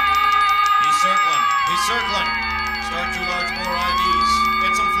 He's circling. He's circling. Start 2 large more IDs.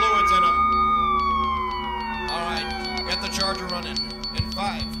 Get some fluids in them. All right. Get the charger running. In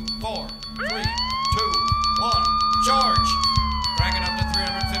 5, 4, 3, 2, 1. Charge. Crank it up to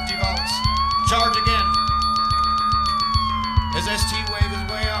 350 volts. Charge again. His ST wave is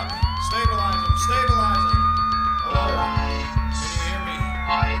way up. Stabilize him, stabilize him. Hello? Can you hear me?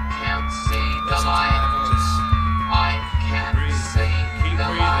 I can't see the Listen to light. my voice. I can't Breathe. see Keep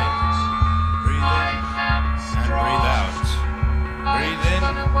the breathing. light. Breathe I in am and strong. breathe out. Breathe in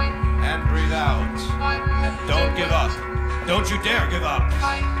and breathe out. Don't give up. Don't you dare give up.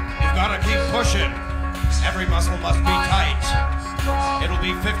 You've got to keep pushing. Every muscle must be tight. It'll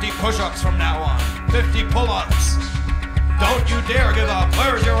be 50 push-ups from now on. 50 pull-ups. Don't you dare give up.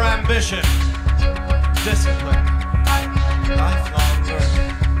 Where's your ambition? Discipline. Lifelong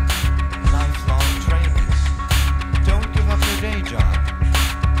learning. Lifelong training. Don't give up your day job.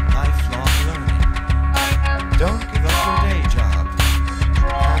 Lifelong learning. Don't give up your day job.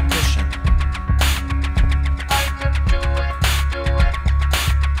 Ambition.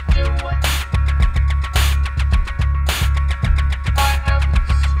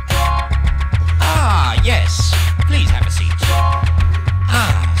 Ah, yes. Please have a seat.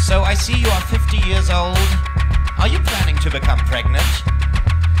 Ah, so I see you are 50 years old. Are you planning to become pregnant?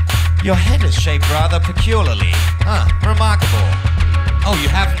 Your head is shaped rather peculiarly. Ah, remarkable. Oh, you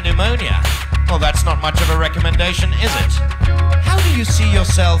have pneumonia. Well, that's not much of a recommendation, is it? How do you see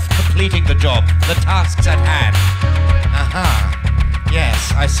yourself completing the job, the tasks at hand? Aha.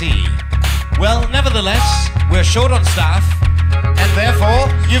 Yes, I see. Well, nevertheless, we're short on staff, and therefore,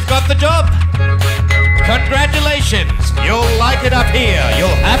 you've got the job. Congratulations! You'll like it up here.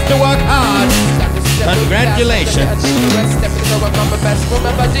 You'll have to work hard. Congratulations.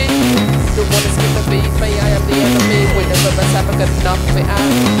 Don't wanna skip a beat, may I am the enemy. Whenever I have a good enough for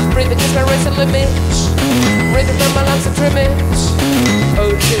out. Breathing is my race and limit. Rhythm and my lungs are trimming.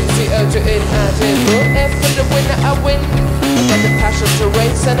 O to C O to in and in. Roll F for the winner, I win. I got the passion to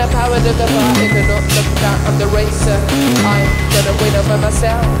race and the power to the bar. If you're not looking down, I'm the racer. I'm gonna win over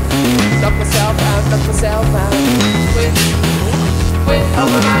myself. Knock myself out, knock myself out. Win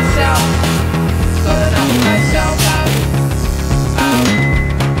over myself. Gonna knock myself out.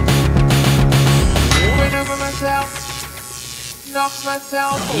 Win over myself. Knock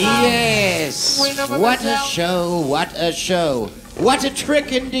myself out. Yes! Win over What a myself. show, what a show. What a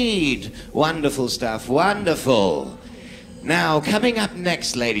trick indeed. Wonderful stuff, wonderful. Now, coming up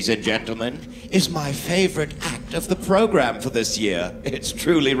next, ladies and gentlemen, is my favorite act of the program for this year. It's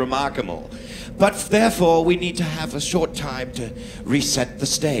truly remarkable. But therefore, we need to have a short time to reset the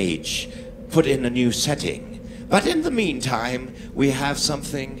stage, put in a new setting. But in the meantime, we have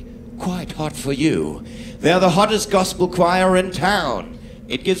something quite hot for you. They're the hottest gospel choir in town.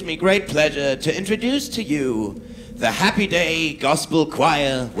 It gives me great pleasure to introduce to you the Happy Day Gospel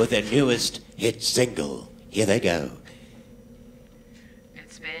Choir with their newest hit single. Here they go.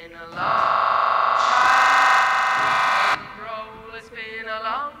 It's been a long time roll. It's been a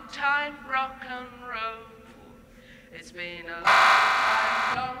long time rock and roll. It's been a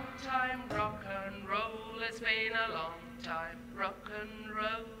long time rock and roll. It's been a long time rock and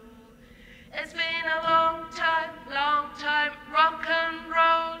roll. It's been a long time rock and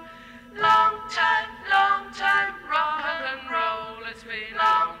roll. Long time rock and roll. It's been a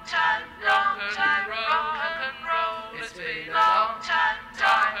long time rock and roll. It's been a long time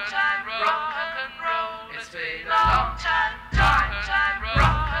rock and roll. It's been a long time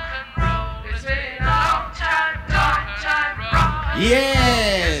rock and roll. It's been a long time rock and roll.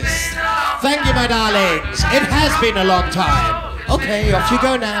 Yes! Thank you, my darlings. It has been a long time. Okay, off you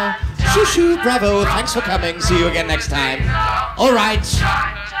go now. Shoo-shoo, bravo, thanks for coming. See you again next time. All right.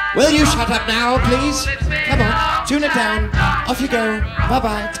 Will you shut up now, please? Come on, tune it down. Off you go.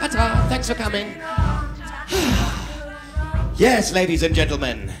 Bye-bye. Ta-ta. Thanks for coming. Yes, ladies and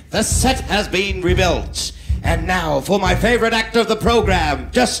gentlemen, the set has been rebuilt. And now for my favorite act of the program.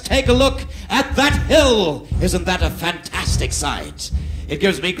 Just take a look at that hill. Isn't that a fantastic sight? It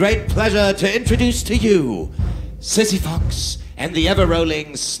gives me great pleasure to introduce to you Sissy Fox and the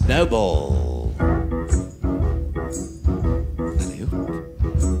ever-rolling Snowball. Hello.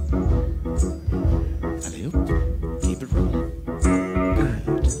 Hello. Keep it rolling. Good.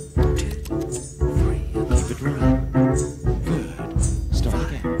 2, 3. Keep it rolling. Good. Start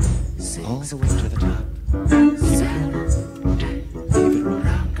again. All the way to the top. Keep it rolling. Keep it rolling.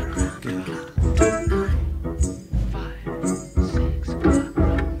 Good. 5, 6,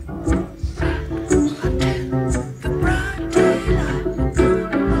 good.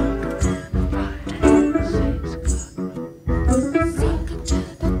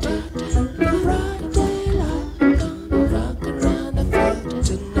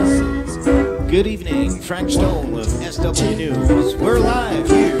 Good evening, Frank Stone with SW News. We're live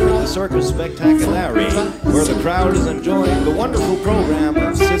here in the Circus Spectacularity, where the crowd is enjoying the wonderful program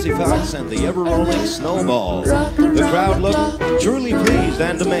of Sissy Fox and the ever-rolling Snowball. The crowd look truly pleased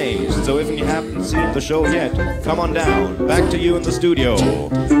and amazed, so if you haven't seen the show yet, come on down. Back to you in the studio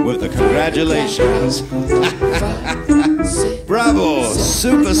with the congratulations. Bravo,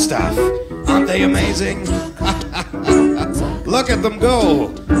 super stuff. Aren't they amazing? Look at them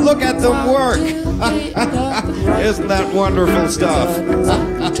go. Look at them work. Isn't that wonderful stuff?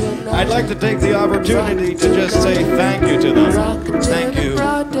 I'd like to take the opportunity to just say thank you to them. Thank you.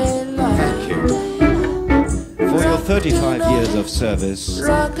 Thank you. For your 35 years of service,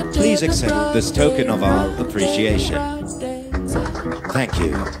 please accept this token of our appreciation. Thank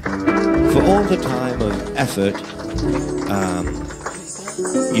you for all the time of effort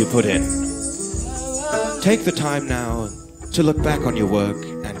you put in. Take the time now to look back on your work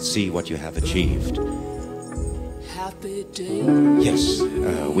and see what you have achieved. Yes,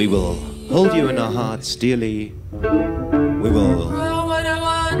 we will hold you in our hearts dearly. We will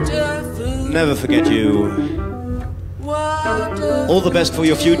never forget you. All the best for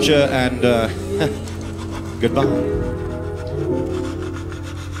your future, and goodbye.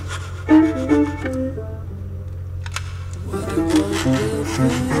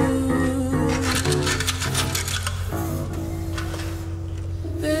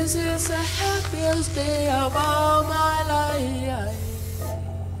 This is the happiest day of all my life.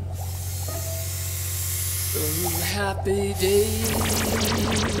 Happy day.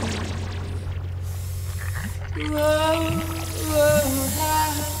 Whoa, whoa,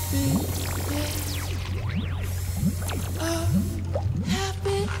 happy day. Oh,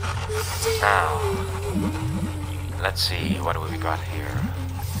 happy day. Now, let's see, what do we got here?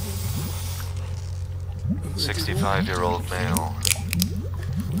 65-year-old male.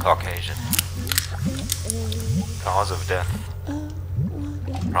 Caucasian. Cause of death.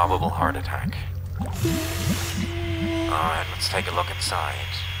 Probable heart attack. Alright, let's take a look inside.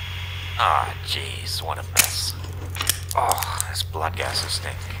 Ah, jeez, what a mess. Oh, this blood gases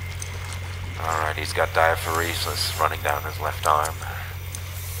stink. Alright, he's got diaphoresis running down his left arm.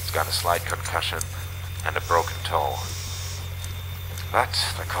 He's got a slight concussion and a broken toe. But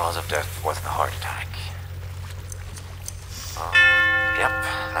the cause of death wasn't a heart attack. Yep,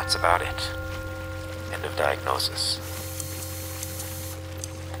 that's about it. End of diagnosis.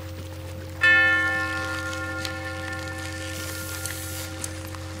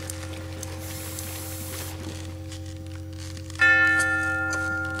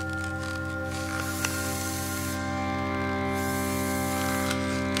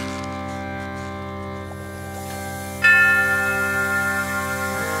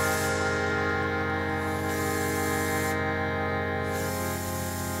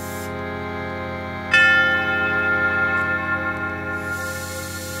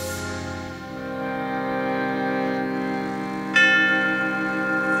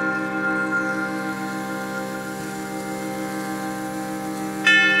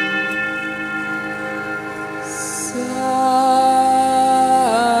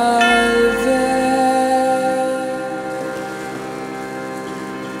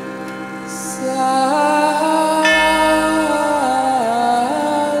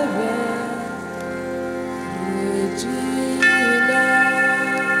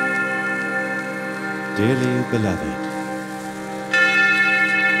 Dearly beloved,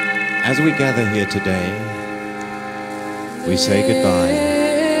 as we gather here today, we say goodbye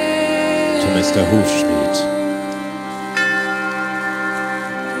to Mr. Hufschmied.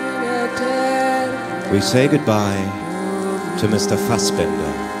 We say goodbye to Mr.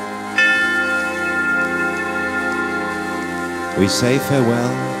 Fassbender. We say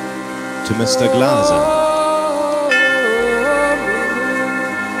farewell to Mr. Glaser.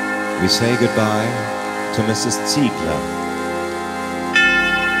 We say goodbye to Mrs. Ziegler.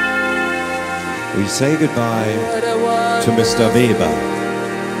 We say goodbye to Mr. Weber.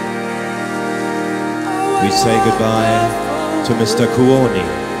 We say goodbye to Mr. Kuoni.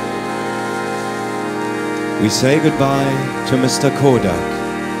 We say goodbye to Mr. Kodak.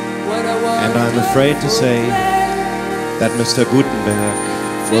 And I'm afraid to say that Mr. Gutenberg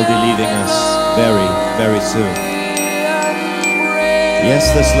will be leaving us very, very soon.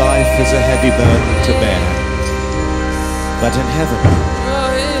 Yes, this life is a heavy burden to bear, but in heaven,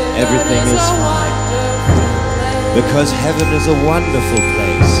 everything is fine, because heaven is a wonderful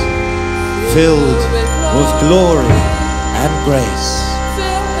place, filled with glory and grace.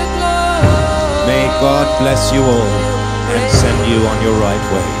 May God bless you all and send you on your right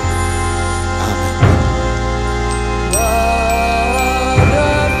way. Amen.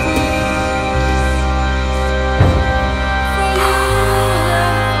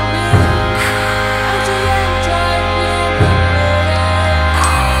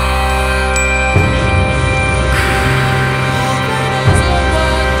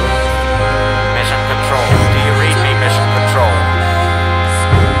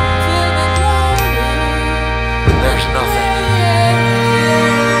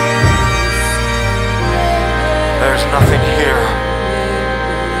 nothing here.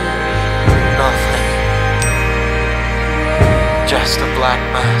 Nothing. Just a black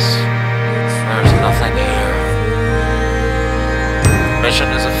mass. There's nothing here. Mission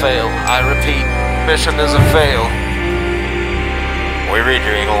is a fail. I repeat, mission is a fail. We read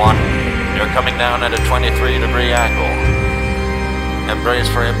you, Eagle One. You're coming down at a 23-degree angle. Embrace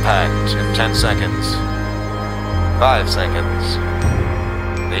for impact in 10 seconds. 5 seconds.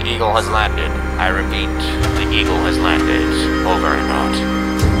 The Eagle has landed. I repeat, the Eagle has landed. Over and out.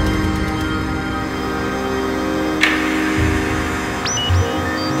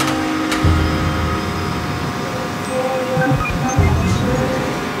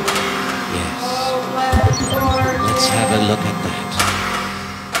 Let's have a look at that.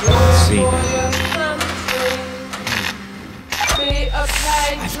 Let's see now.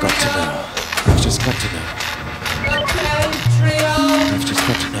 I've got to know. I've just got to know. I've just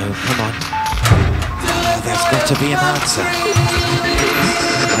got to know. Come on. There's got to be an answer. I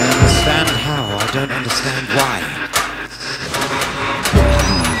understand how. I don't understand why.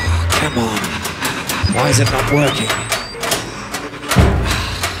 Come on. Why is it not working?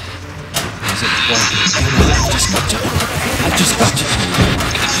 Why is it not working? Come on. I've just got to know. I've just got to know.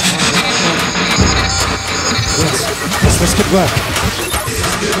 Yes, this could work.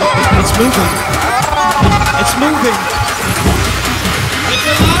 It's moving. It's moving. It's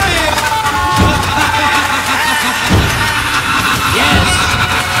alive. Yes.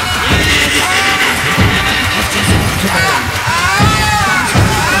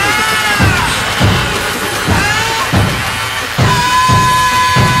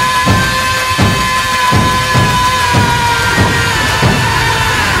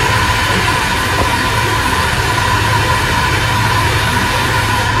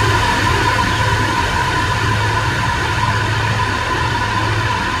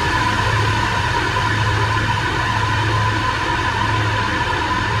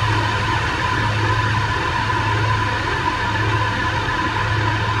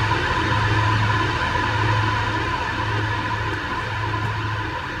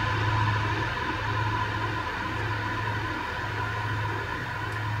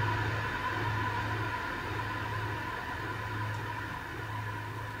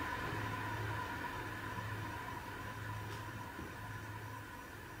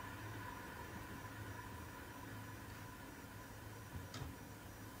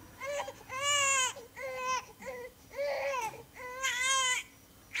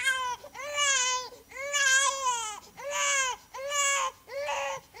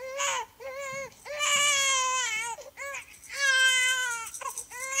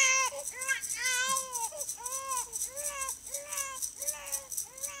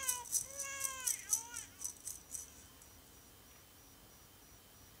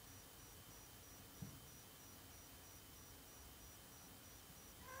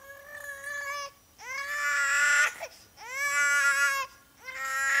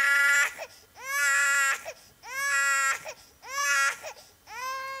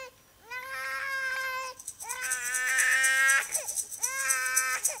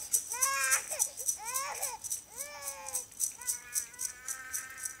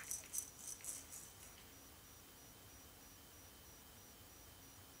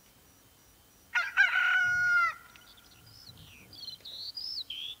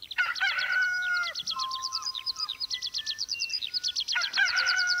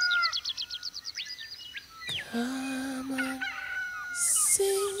 Come on,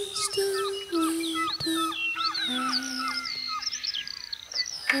 sings the little bird.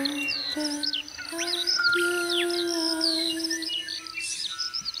 Open up your eyes.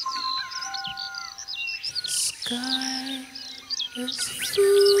 The sky is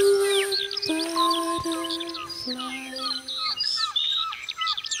full of butterflies.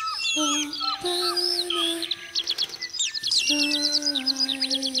 Open up your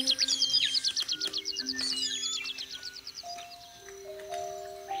eyes.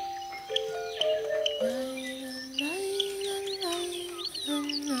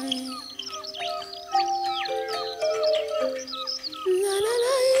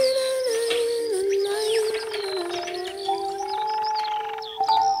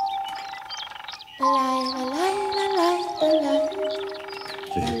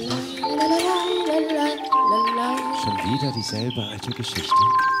 Schon wieder dieselbe alte Geschichte?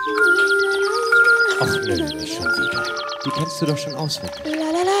 Ach nö, nicht schon wieder. Die kennst du doch schon auswendig.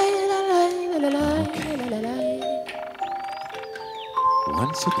 Okay.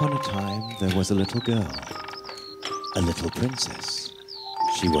 Once upon a time, there was a little girl. A little princess.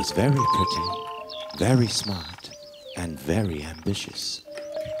 She was very pretty, very smart, and very ambitious.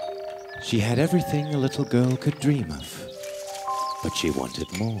 She had everything a little girl could dream of, but she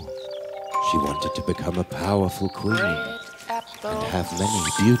wanted more. She wanted to become a powerful queen and have many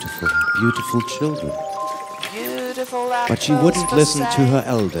beautiful, beautiful children. But she wouldn't listen to her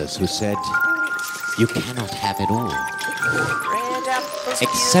elders who said, "You cannot have it all.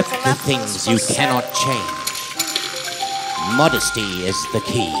 Except the things you cannot change. Modesty is the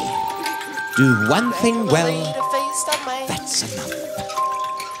key. Do one thing well, that's enough."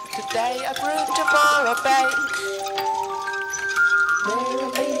 Today I brew, tomorrow bake.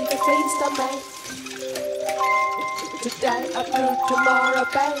 Merrily the feast I make. Today I brew, tomorrow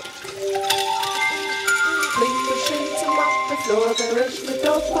bake. Clean the sheets and mop the floor, polish the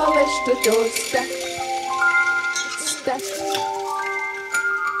door, polish the doorstep. Step.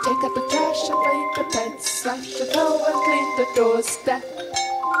 Take up the trash and feed the pets, slash the floor and clean the doorstep.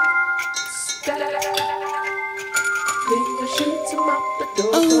 Step. Clean the sheets and mop the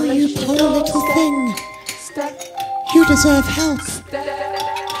door. Oh, you poor little thing. Step. You deserve help.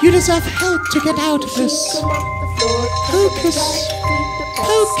 You deserve help to get out of this. Hocus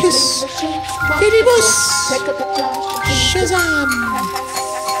pocus, fidibus, shazam,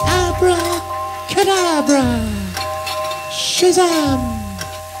 abracadabra, shazam.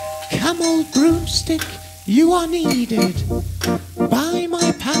 Come, old broomstick, you are needed. By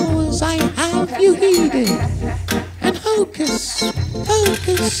my powers I have you heeded. And hocus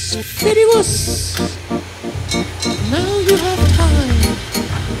pocus, fidibus. Now you have time.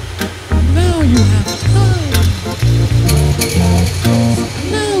 Now you have time.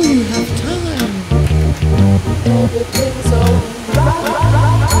 Now you have time.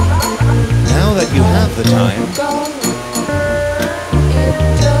 Now that you have the time,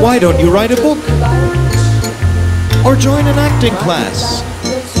 why don't you write a book? Or join an acting class?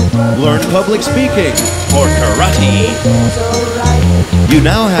 Learn public speaking or karate? You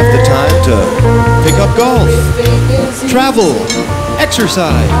now have the time to pick up golf, travel,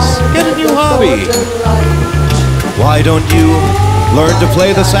 exercise, get a new hobby. Why don't you learn to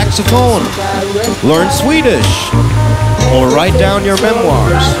play the saxophone, learn Swedish, or write down your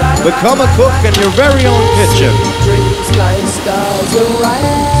memoirs, become a cook in your very own kitchen? Dreams like stars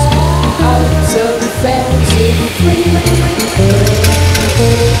arise, out of fancy free.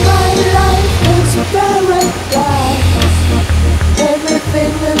 My life is a paradise,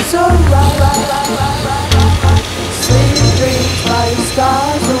 everything is alright. Sweet dreams like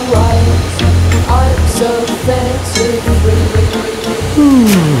stars arise, I'm so fancy free.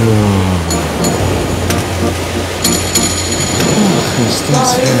 Ist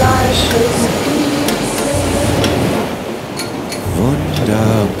das herrlich.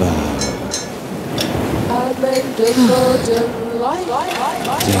 Wunderbar.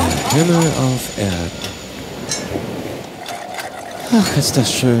 Der Himmel auf Erden. Ach, ist das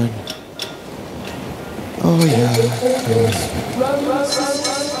schön. Oh ja.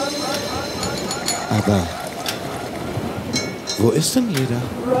 Aber wo ist denn jeder?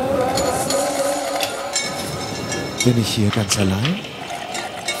 Bin ich hier ganz allein?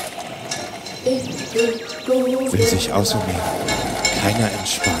 Will sich außer mir keiner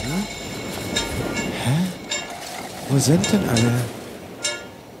entspannen? Hä? Wo sind denn alle?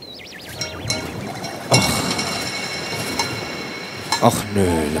 Och nö,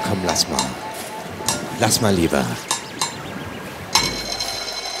 komm, lass mal. Lass mal lieber.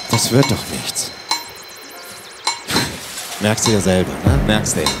 Das wird doch nichts. Merkst du ja selber, ne?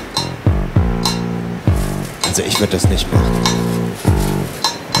 Merkst du ja. Also ich würde das nicht machen.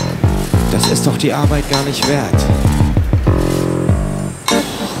 Das ist doch die Arbeit gar nicht wert.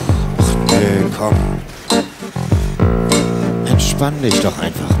 Ach nö, komm. Entspann dich doch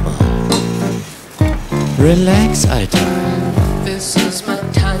einfach mal. Relax, Alter.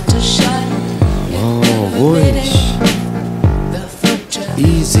 Oh, ruhig.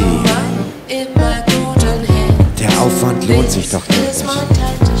 Easy. Der Aufwand lohnt sich doch nicht.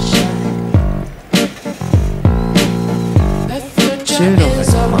 Chill doch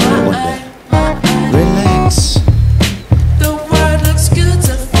einfach mal eine Runde. Relax.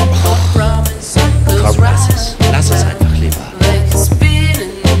 Komm, lass es. Lass es einfach lieber.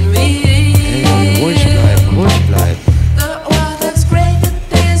 Hey, ruhig bleiben, ruhig bleiben.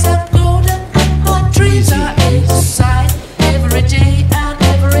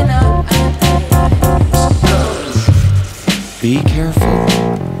 Be careful.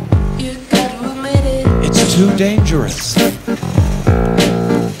 It's too dangerous.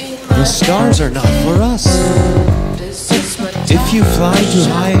 The stars are not for us. If you fly too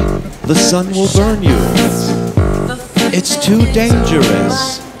high, the sun will burn you. It's too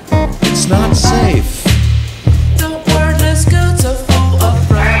dangerous. It's not safe. The world is good, so full of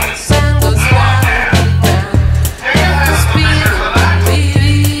bright and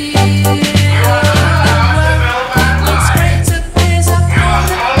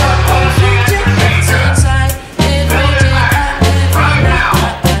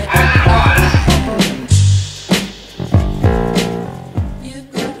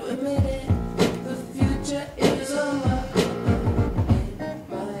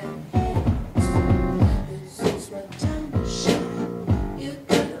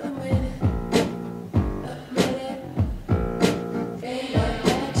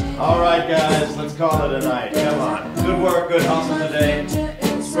right, guys, let's call it a night. Come on. Good work, good hustle today.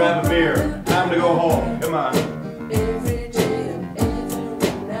 Let's grab a beer. Time to go home. Come on.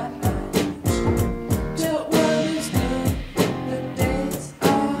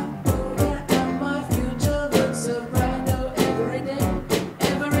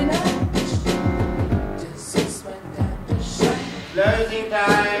 Closing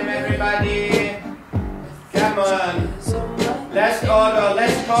time, everybody. Come on. Last order,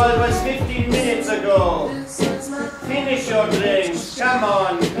 last call was 15 minutes ago. Finish your drinks. Come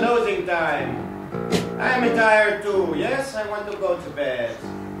on, closing time. I'm tired too. Yes, I want to go to bed.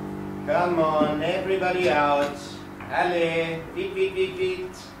 Come on, everybody out. Allez, vite, vite, vite,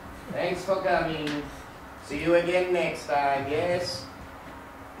 vite. Thanks for coming. See you again next time, yes?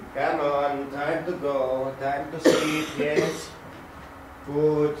 Come on, time to go, time to sleep, yes?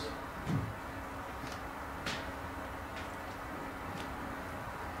 Good.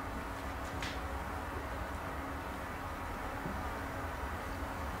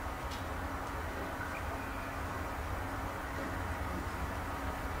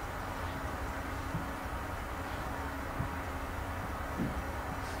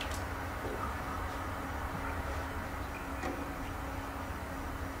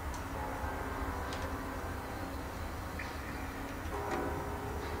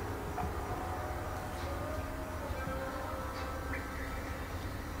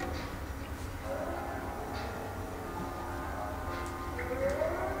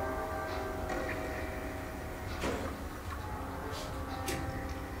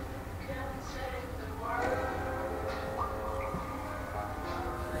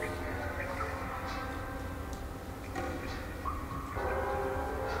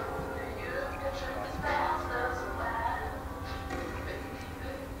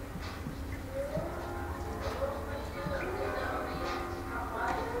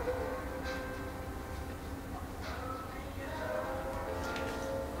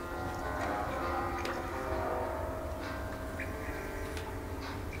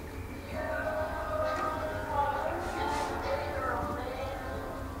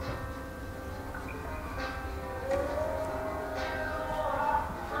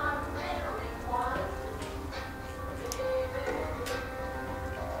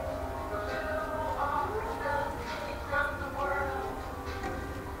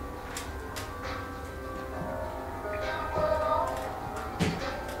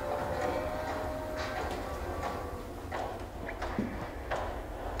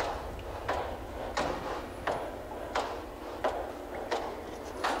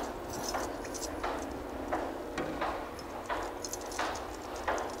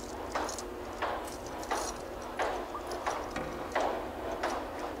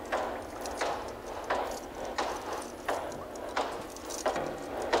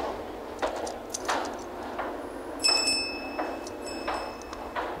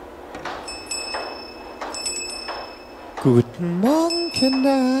 Guten Morgen,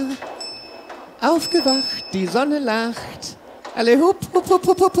 Kinder. Aufgewacht, die Sonne lacht. Alle hup, hup, hup,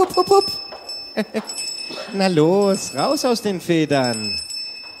 hup, hup, hup, hup, hup. Na los, raus aus den Federn.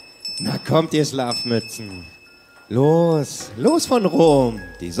 Na kommt, ihr Schlafmützen. Los, los von Rom.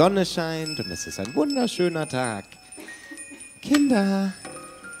 Die Sonne scheint und es ist ein wunderschöner Tag. Kinder,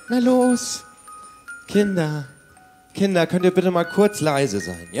 na los. Kinder, könnt ihr bitte mal kurz leise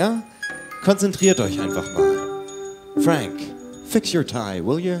sein, ja? Konzentriert euch einfach mal. Frank, fix your tie,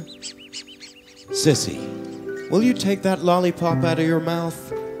 will you? Sissy, will you take that lollipop out of your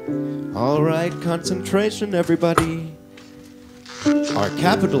mouth? All right, concentration, everybody. Our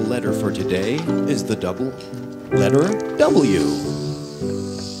capital letter for today is the double letter W.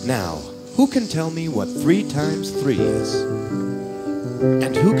 Now, who can tell me what 3 times 3 is?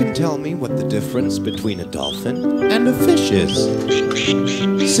 And who can tell me what the difference between a dolphin and a fish is?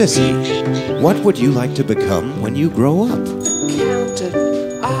 Sissy, what would you like to become when you grow up?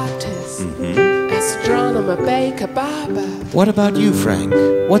 Accountant, artist, astronomer, baker, barber, What about you, Frank?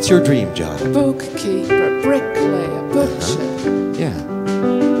 What's your dream job? bookkeeper, bricklayer, butcher, Yeah,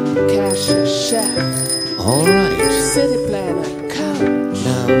 cashier, chef, all right. city planner, coach,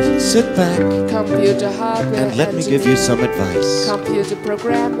 Now, sit back computer hardware, and let me give you some advice. computer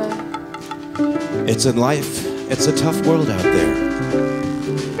programmer, It's in life, it's a tough world out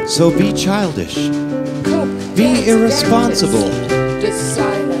there. So be childish, cook, be dance, irresponsible, dentist,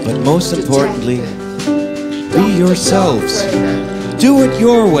 designer, but most importantly, detective, be yourselves. doctor, trainer, Do it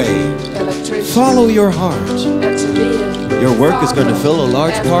your way. electrician, Follow your heart. engineer, Your work is going to fill a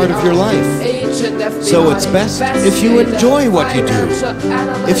large part of your life. So it's best if you enjoy what you do.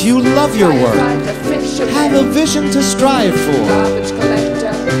 If you love your work, have a vision to strive for. garbage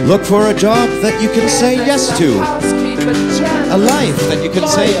collector, Look for a job that you can say yes to. A life that you can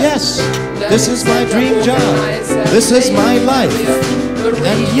say, yes, this is my dream job. This is my life.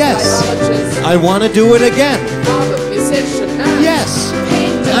 And yes, I want to do it again. Yes,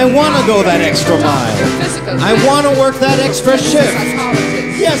 I want to go that extra mile. I want to work that extra shift.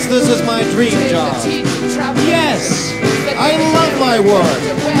 Yes, this is my dream job. Yes, I love my work.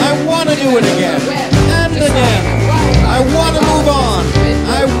 I want to do it again and again. I want to move on.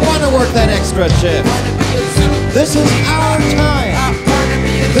 I want to work that extra shift. This is our time.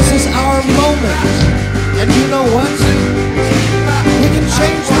 This is our moment. And you know what? We can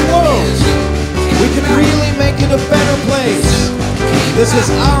change the world. We can really make it a better place. This is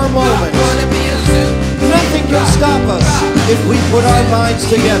our moment. Nothing can stop us if we put our minds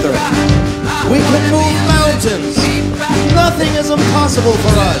together. We can move mountains. Nothing is impossible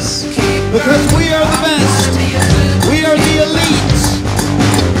for us because we are the best. We are the elite.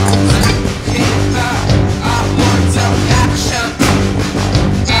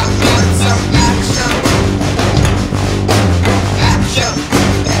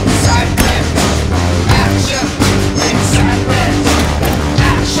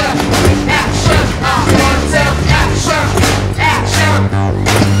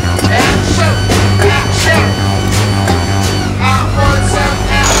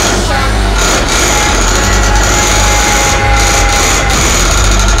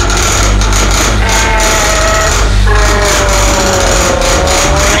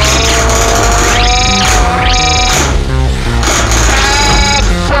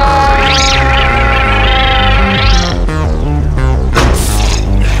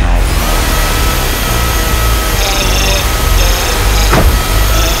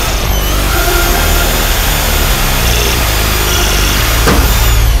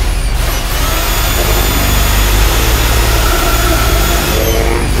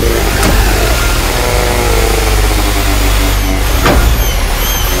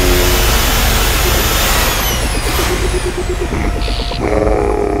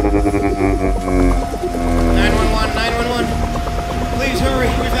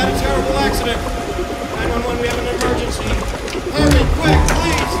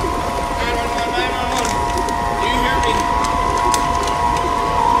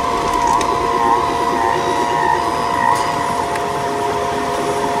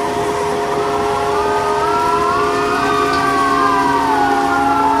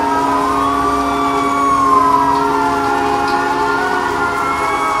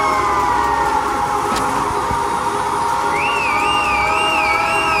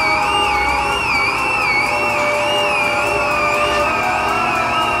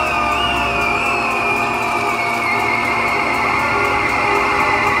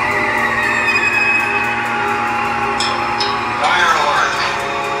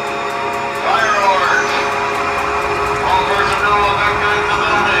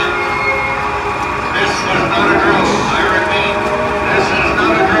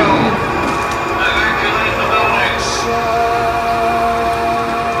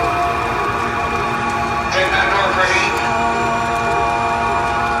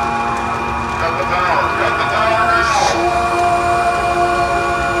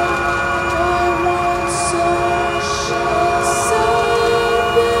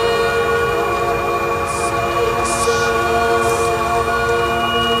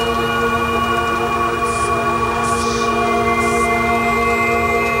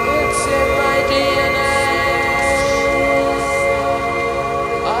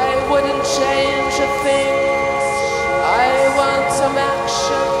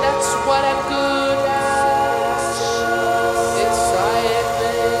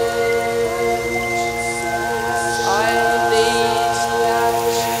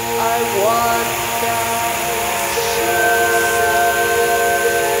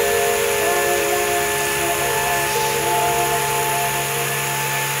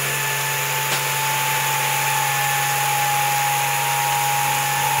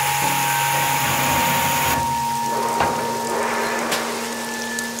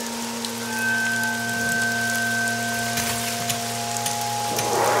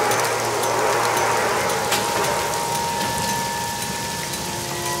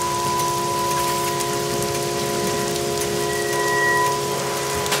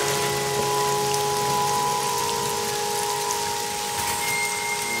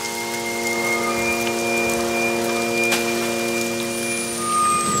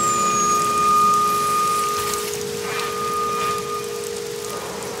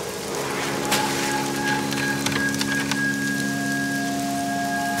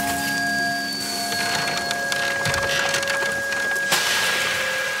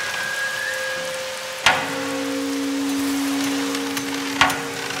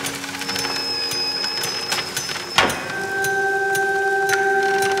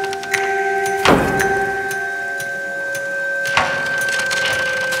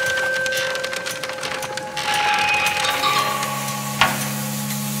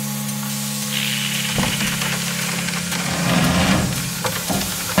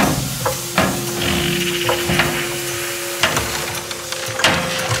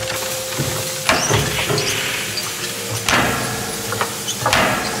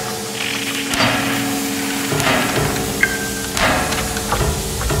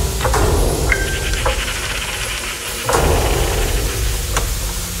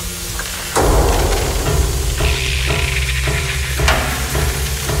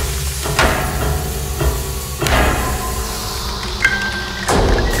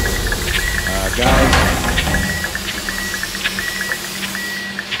 Guys.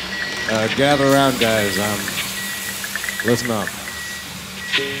 Gather around, guys. Listen up.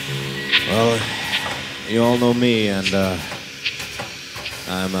 Well, you all know me, and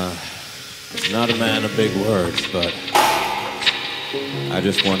I'm not a man of big words, but I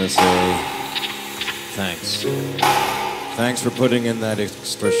just want to say thanks. Thanks for putting in that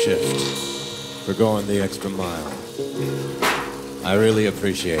extra shift, for going the extra mile. I really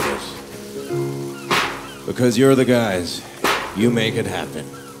appreciate it. Because you're the guys. You make it happen.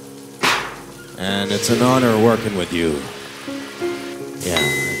 And it's an honor working with you. Yeah,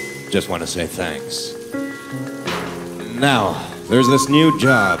 I just want to say thanks. Now, there's this new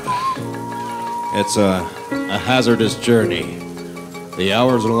job. It's a hazardous journey. The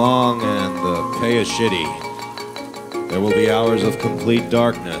hours are long and the pay is shitty. There will be hours of complete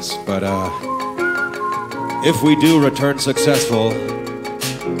darkness, but if we do return successful,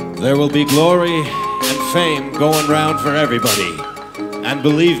 there will be glory and fame going round for everybody. And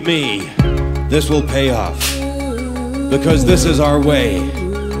believe me, this will pay off. Because this is our way.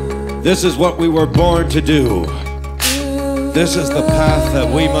 This is what we were born to do. This is the path that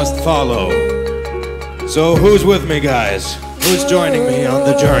we must follow. So who's with me, guys? Who's joining me on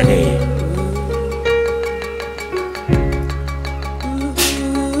the journey?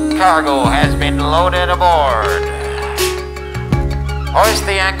 Cargo has been loaded aboard. Hoist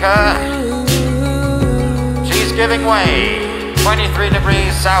the anchor. She's giving way. 23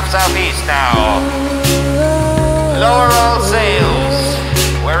 degrees south-southeast now. Lower all sails.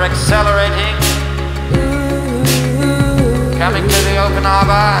 We're accelerating. Coming to the open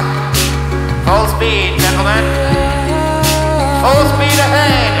harbor. Full speed, gentlemen. Full speed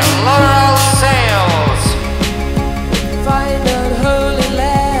ahead. Lower all sails. Find that holy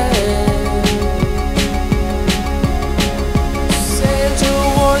land. Sail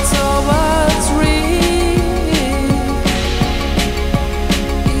towards Owen's Reef.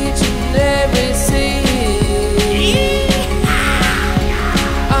 Each and every sea.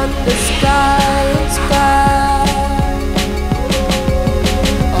 Under sky and sky.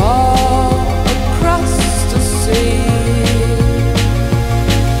 All across the sea.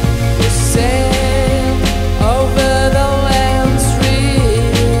 We sail over the land's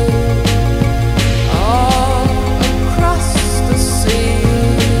reef. All across the sea.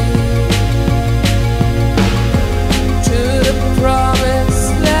 To the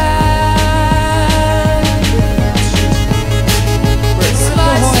promised land. We're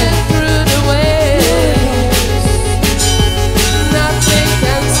slicing through the waves. Nothing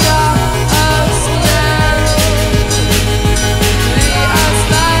can stop us now. We are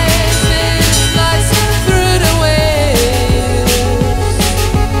slicing through the waves.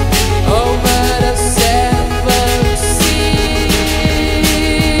 Over the seven seas.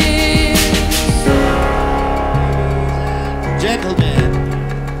 Gentlemen,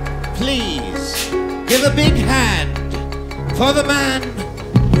 please give a big hand for the man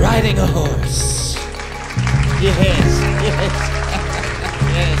riding a horse. Yes, yes,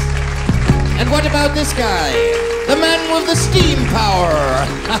 yes. And what about this guy? The man with the steam power.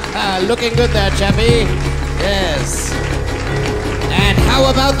 Looking good there, chappie. Yes. And how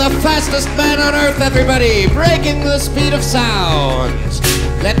about the fastest man on earth, everybody? Breaking the speed of sound.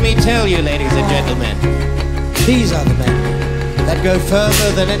 Let me tell you, ladies and gentlemen, these are the men that go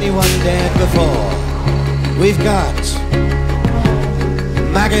further than anyone dared before. We've got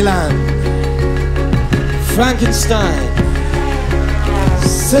Magellan, Frankenstein,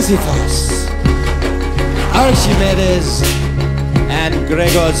 Sisyphus, Archimedes, and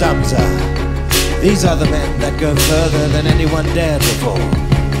Gregor Samsa. These are the men that go further than anyone dared before.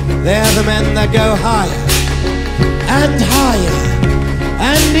 They're the men that go higher, and higher,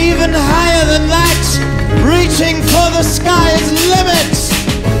 and even higher than that, reaching for the sky's limits.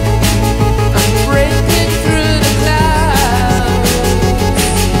 Breaking through the clouds.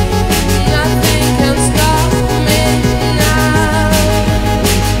 Nothing can stop me now.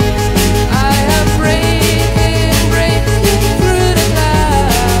 I am breaking through the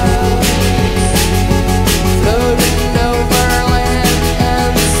clouds. Floating over land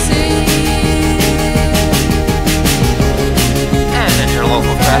and sea. And in your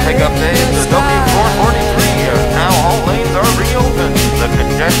local traffic update, the W443, now all lanes are reopened. The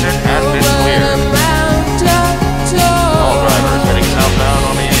congestion has been cleared. All drivers heading southbound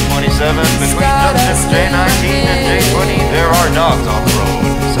on the A27 between junctions J19 and J20, there are dogs on the road,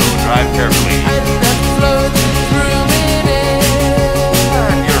 so drive carefully.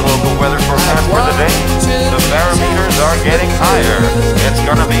 And your local weather forecast for the day, the barometers are getting higher. It's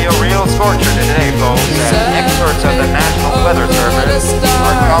gonna be a real scorcher today, folks, and experts of the National Weather Service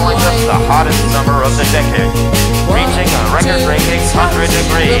are calling us the hottest summer of the decade, reaching a record-breaking 100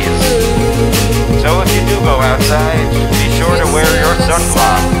 degrees. So if you do go outside, be sure to wear your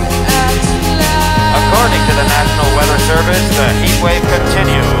sunblock. According to the National Weather Service, the heat wave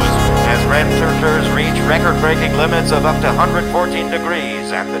continues as temperatures reach record-breaking limits of up to 114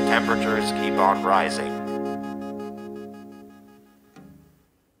 degrees and the temperatures keep on rising.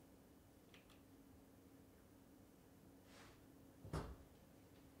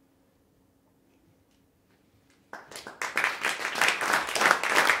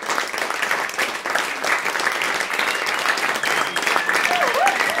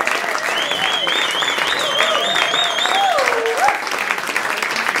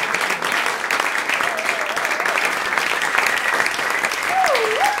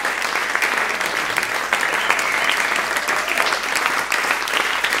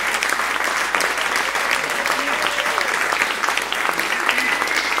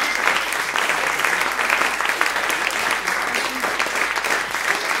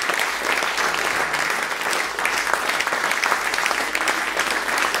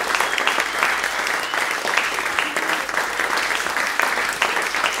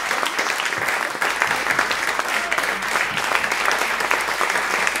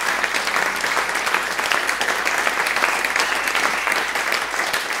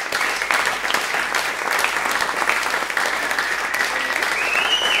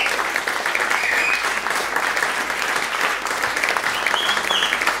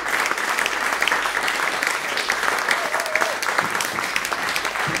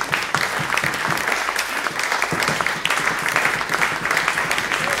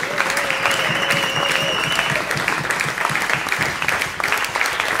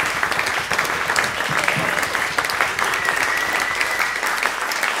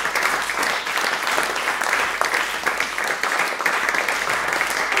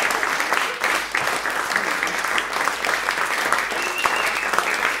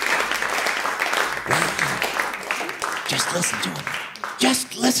 Just listen to them.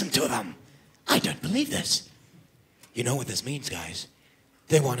 Just listen to them. I don't believe this. You know what this means, guys?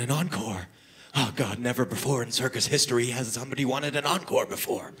 They want an encore. Oh, God, never before in circus history has somebody wanted an encore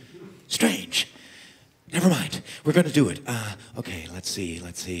before. Strange. Never mind. We're going to do it. Okay, let's see.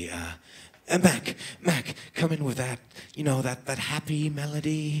 Mac, come in with that, you know, that happy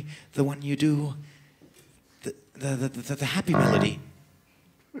melody, the one you do. The happy melody.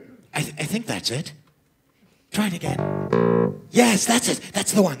 I think that's it. Try it again. Yes, that's it.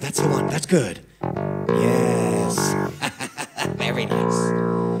 That's the one. That's good. Yes. Very nice.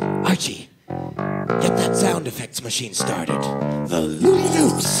 Archie, get that sound effects machine started. The Looney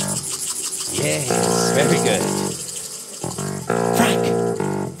Loops. Yes, very good.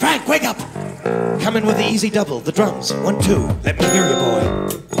 Frank, wake up. Come in with the easy double, the drums. 1, 2. Let me hear you, boy.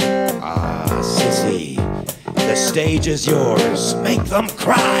 Ah, sissy. The stage is yours. Make them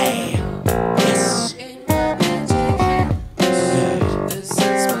cry. Yes. Good.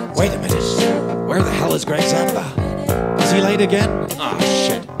 Wait a minute. Where the hell is Greg Zappa? Is he late again? Oh,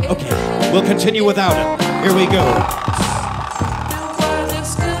 shit. Okay, we'll continue without him. Here we go.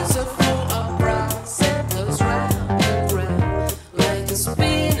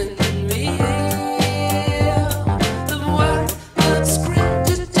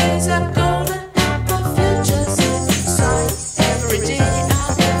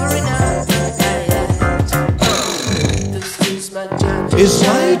 Is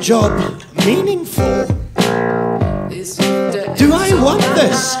my job meaningful? Do I want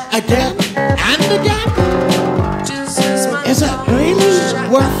this again and again? Is it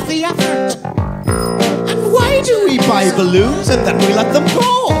really worth the effort? And why do we buy balloons and then we let them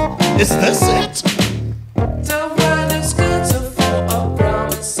go? Is this it?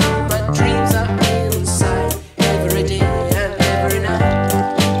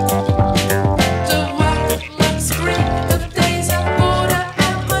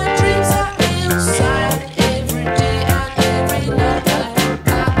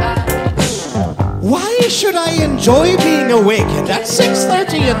 Should I enjoy being awakened at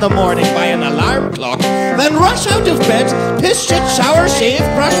 6:30 in the morning by an alarm clock, then rush out of bed, piss, shit, shower, shave,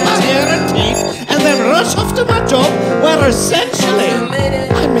 brush my hair and teeth, and then rush off to my job where essentially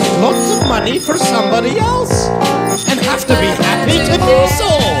I make lots of money for somebody else and have to be happy to do so?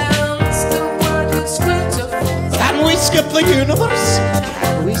 Can we skip the universe?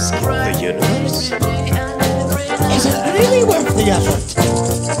 Can we skip the universe? Is it really worth the effort?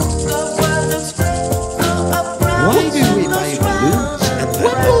 Why do we buy balloons and then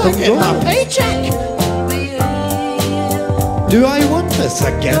when will I get my paycheck? Do I want this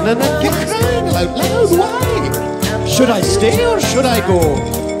again and again? Crying out loud, why? Should I stay or should I go?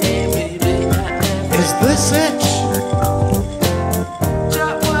 this it?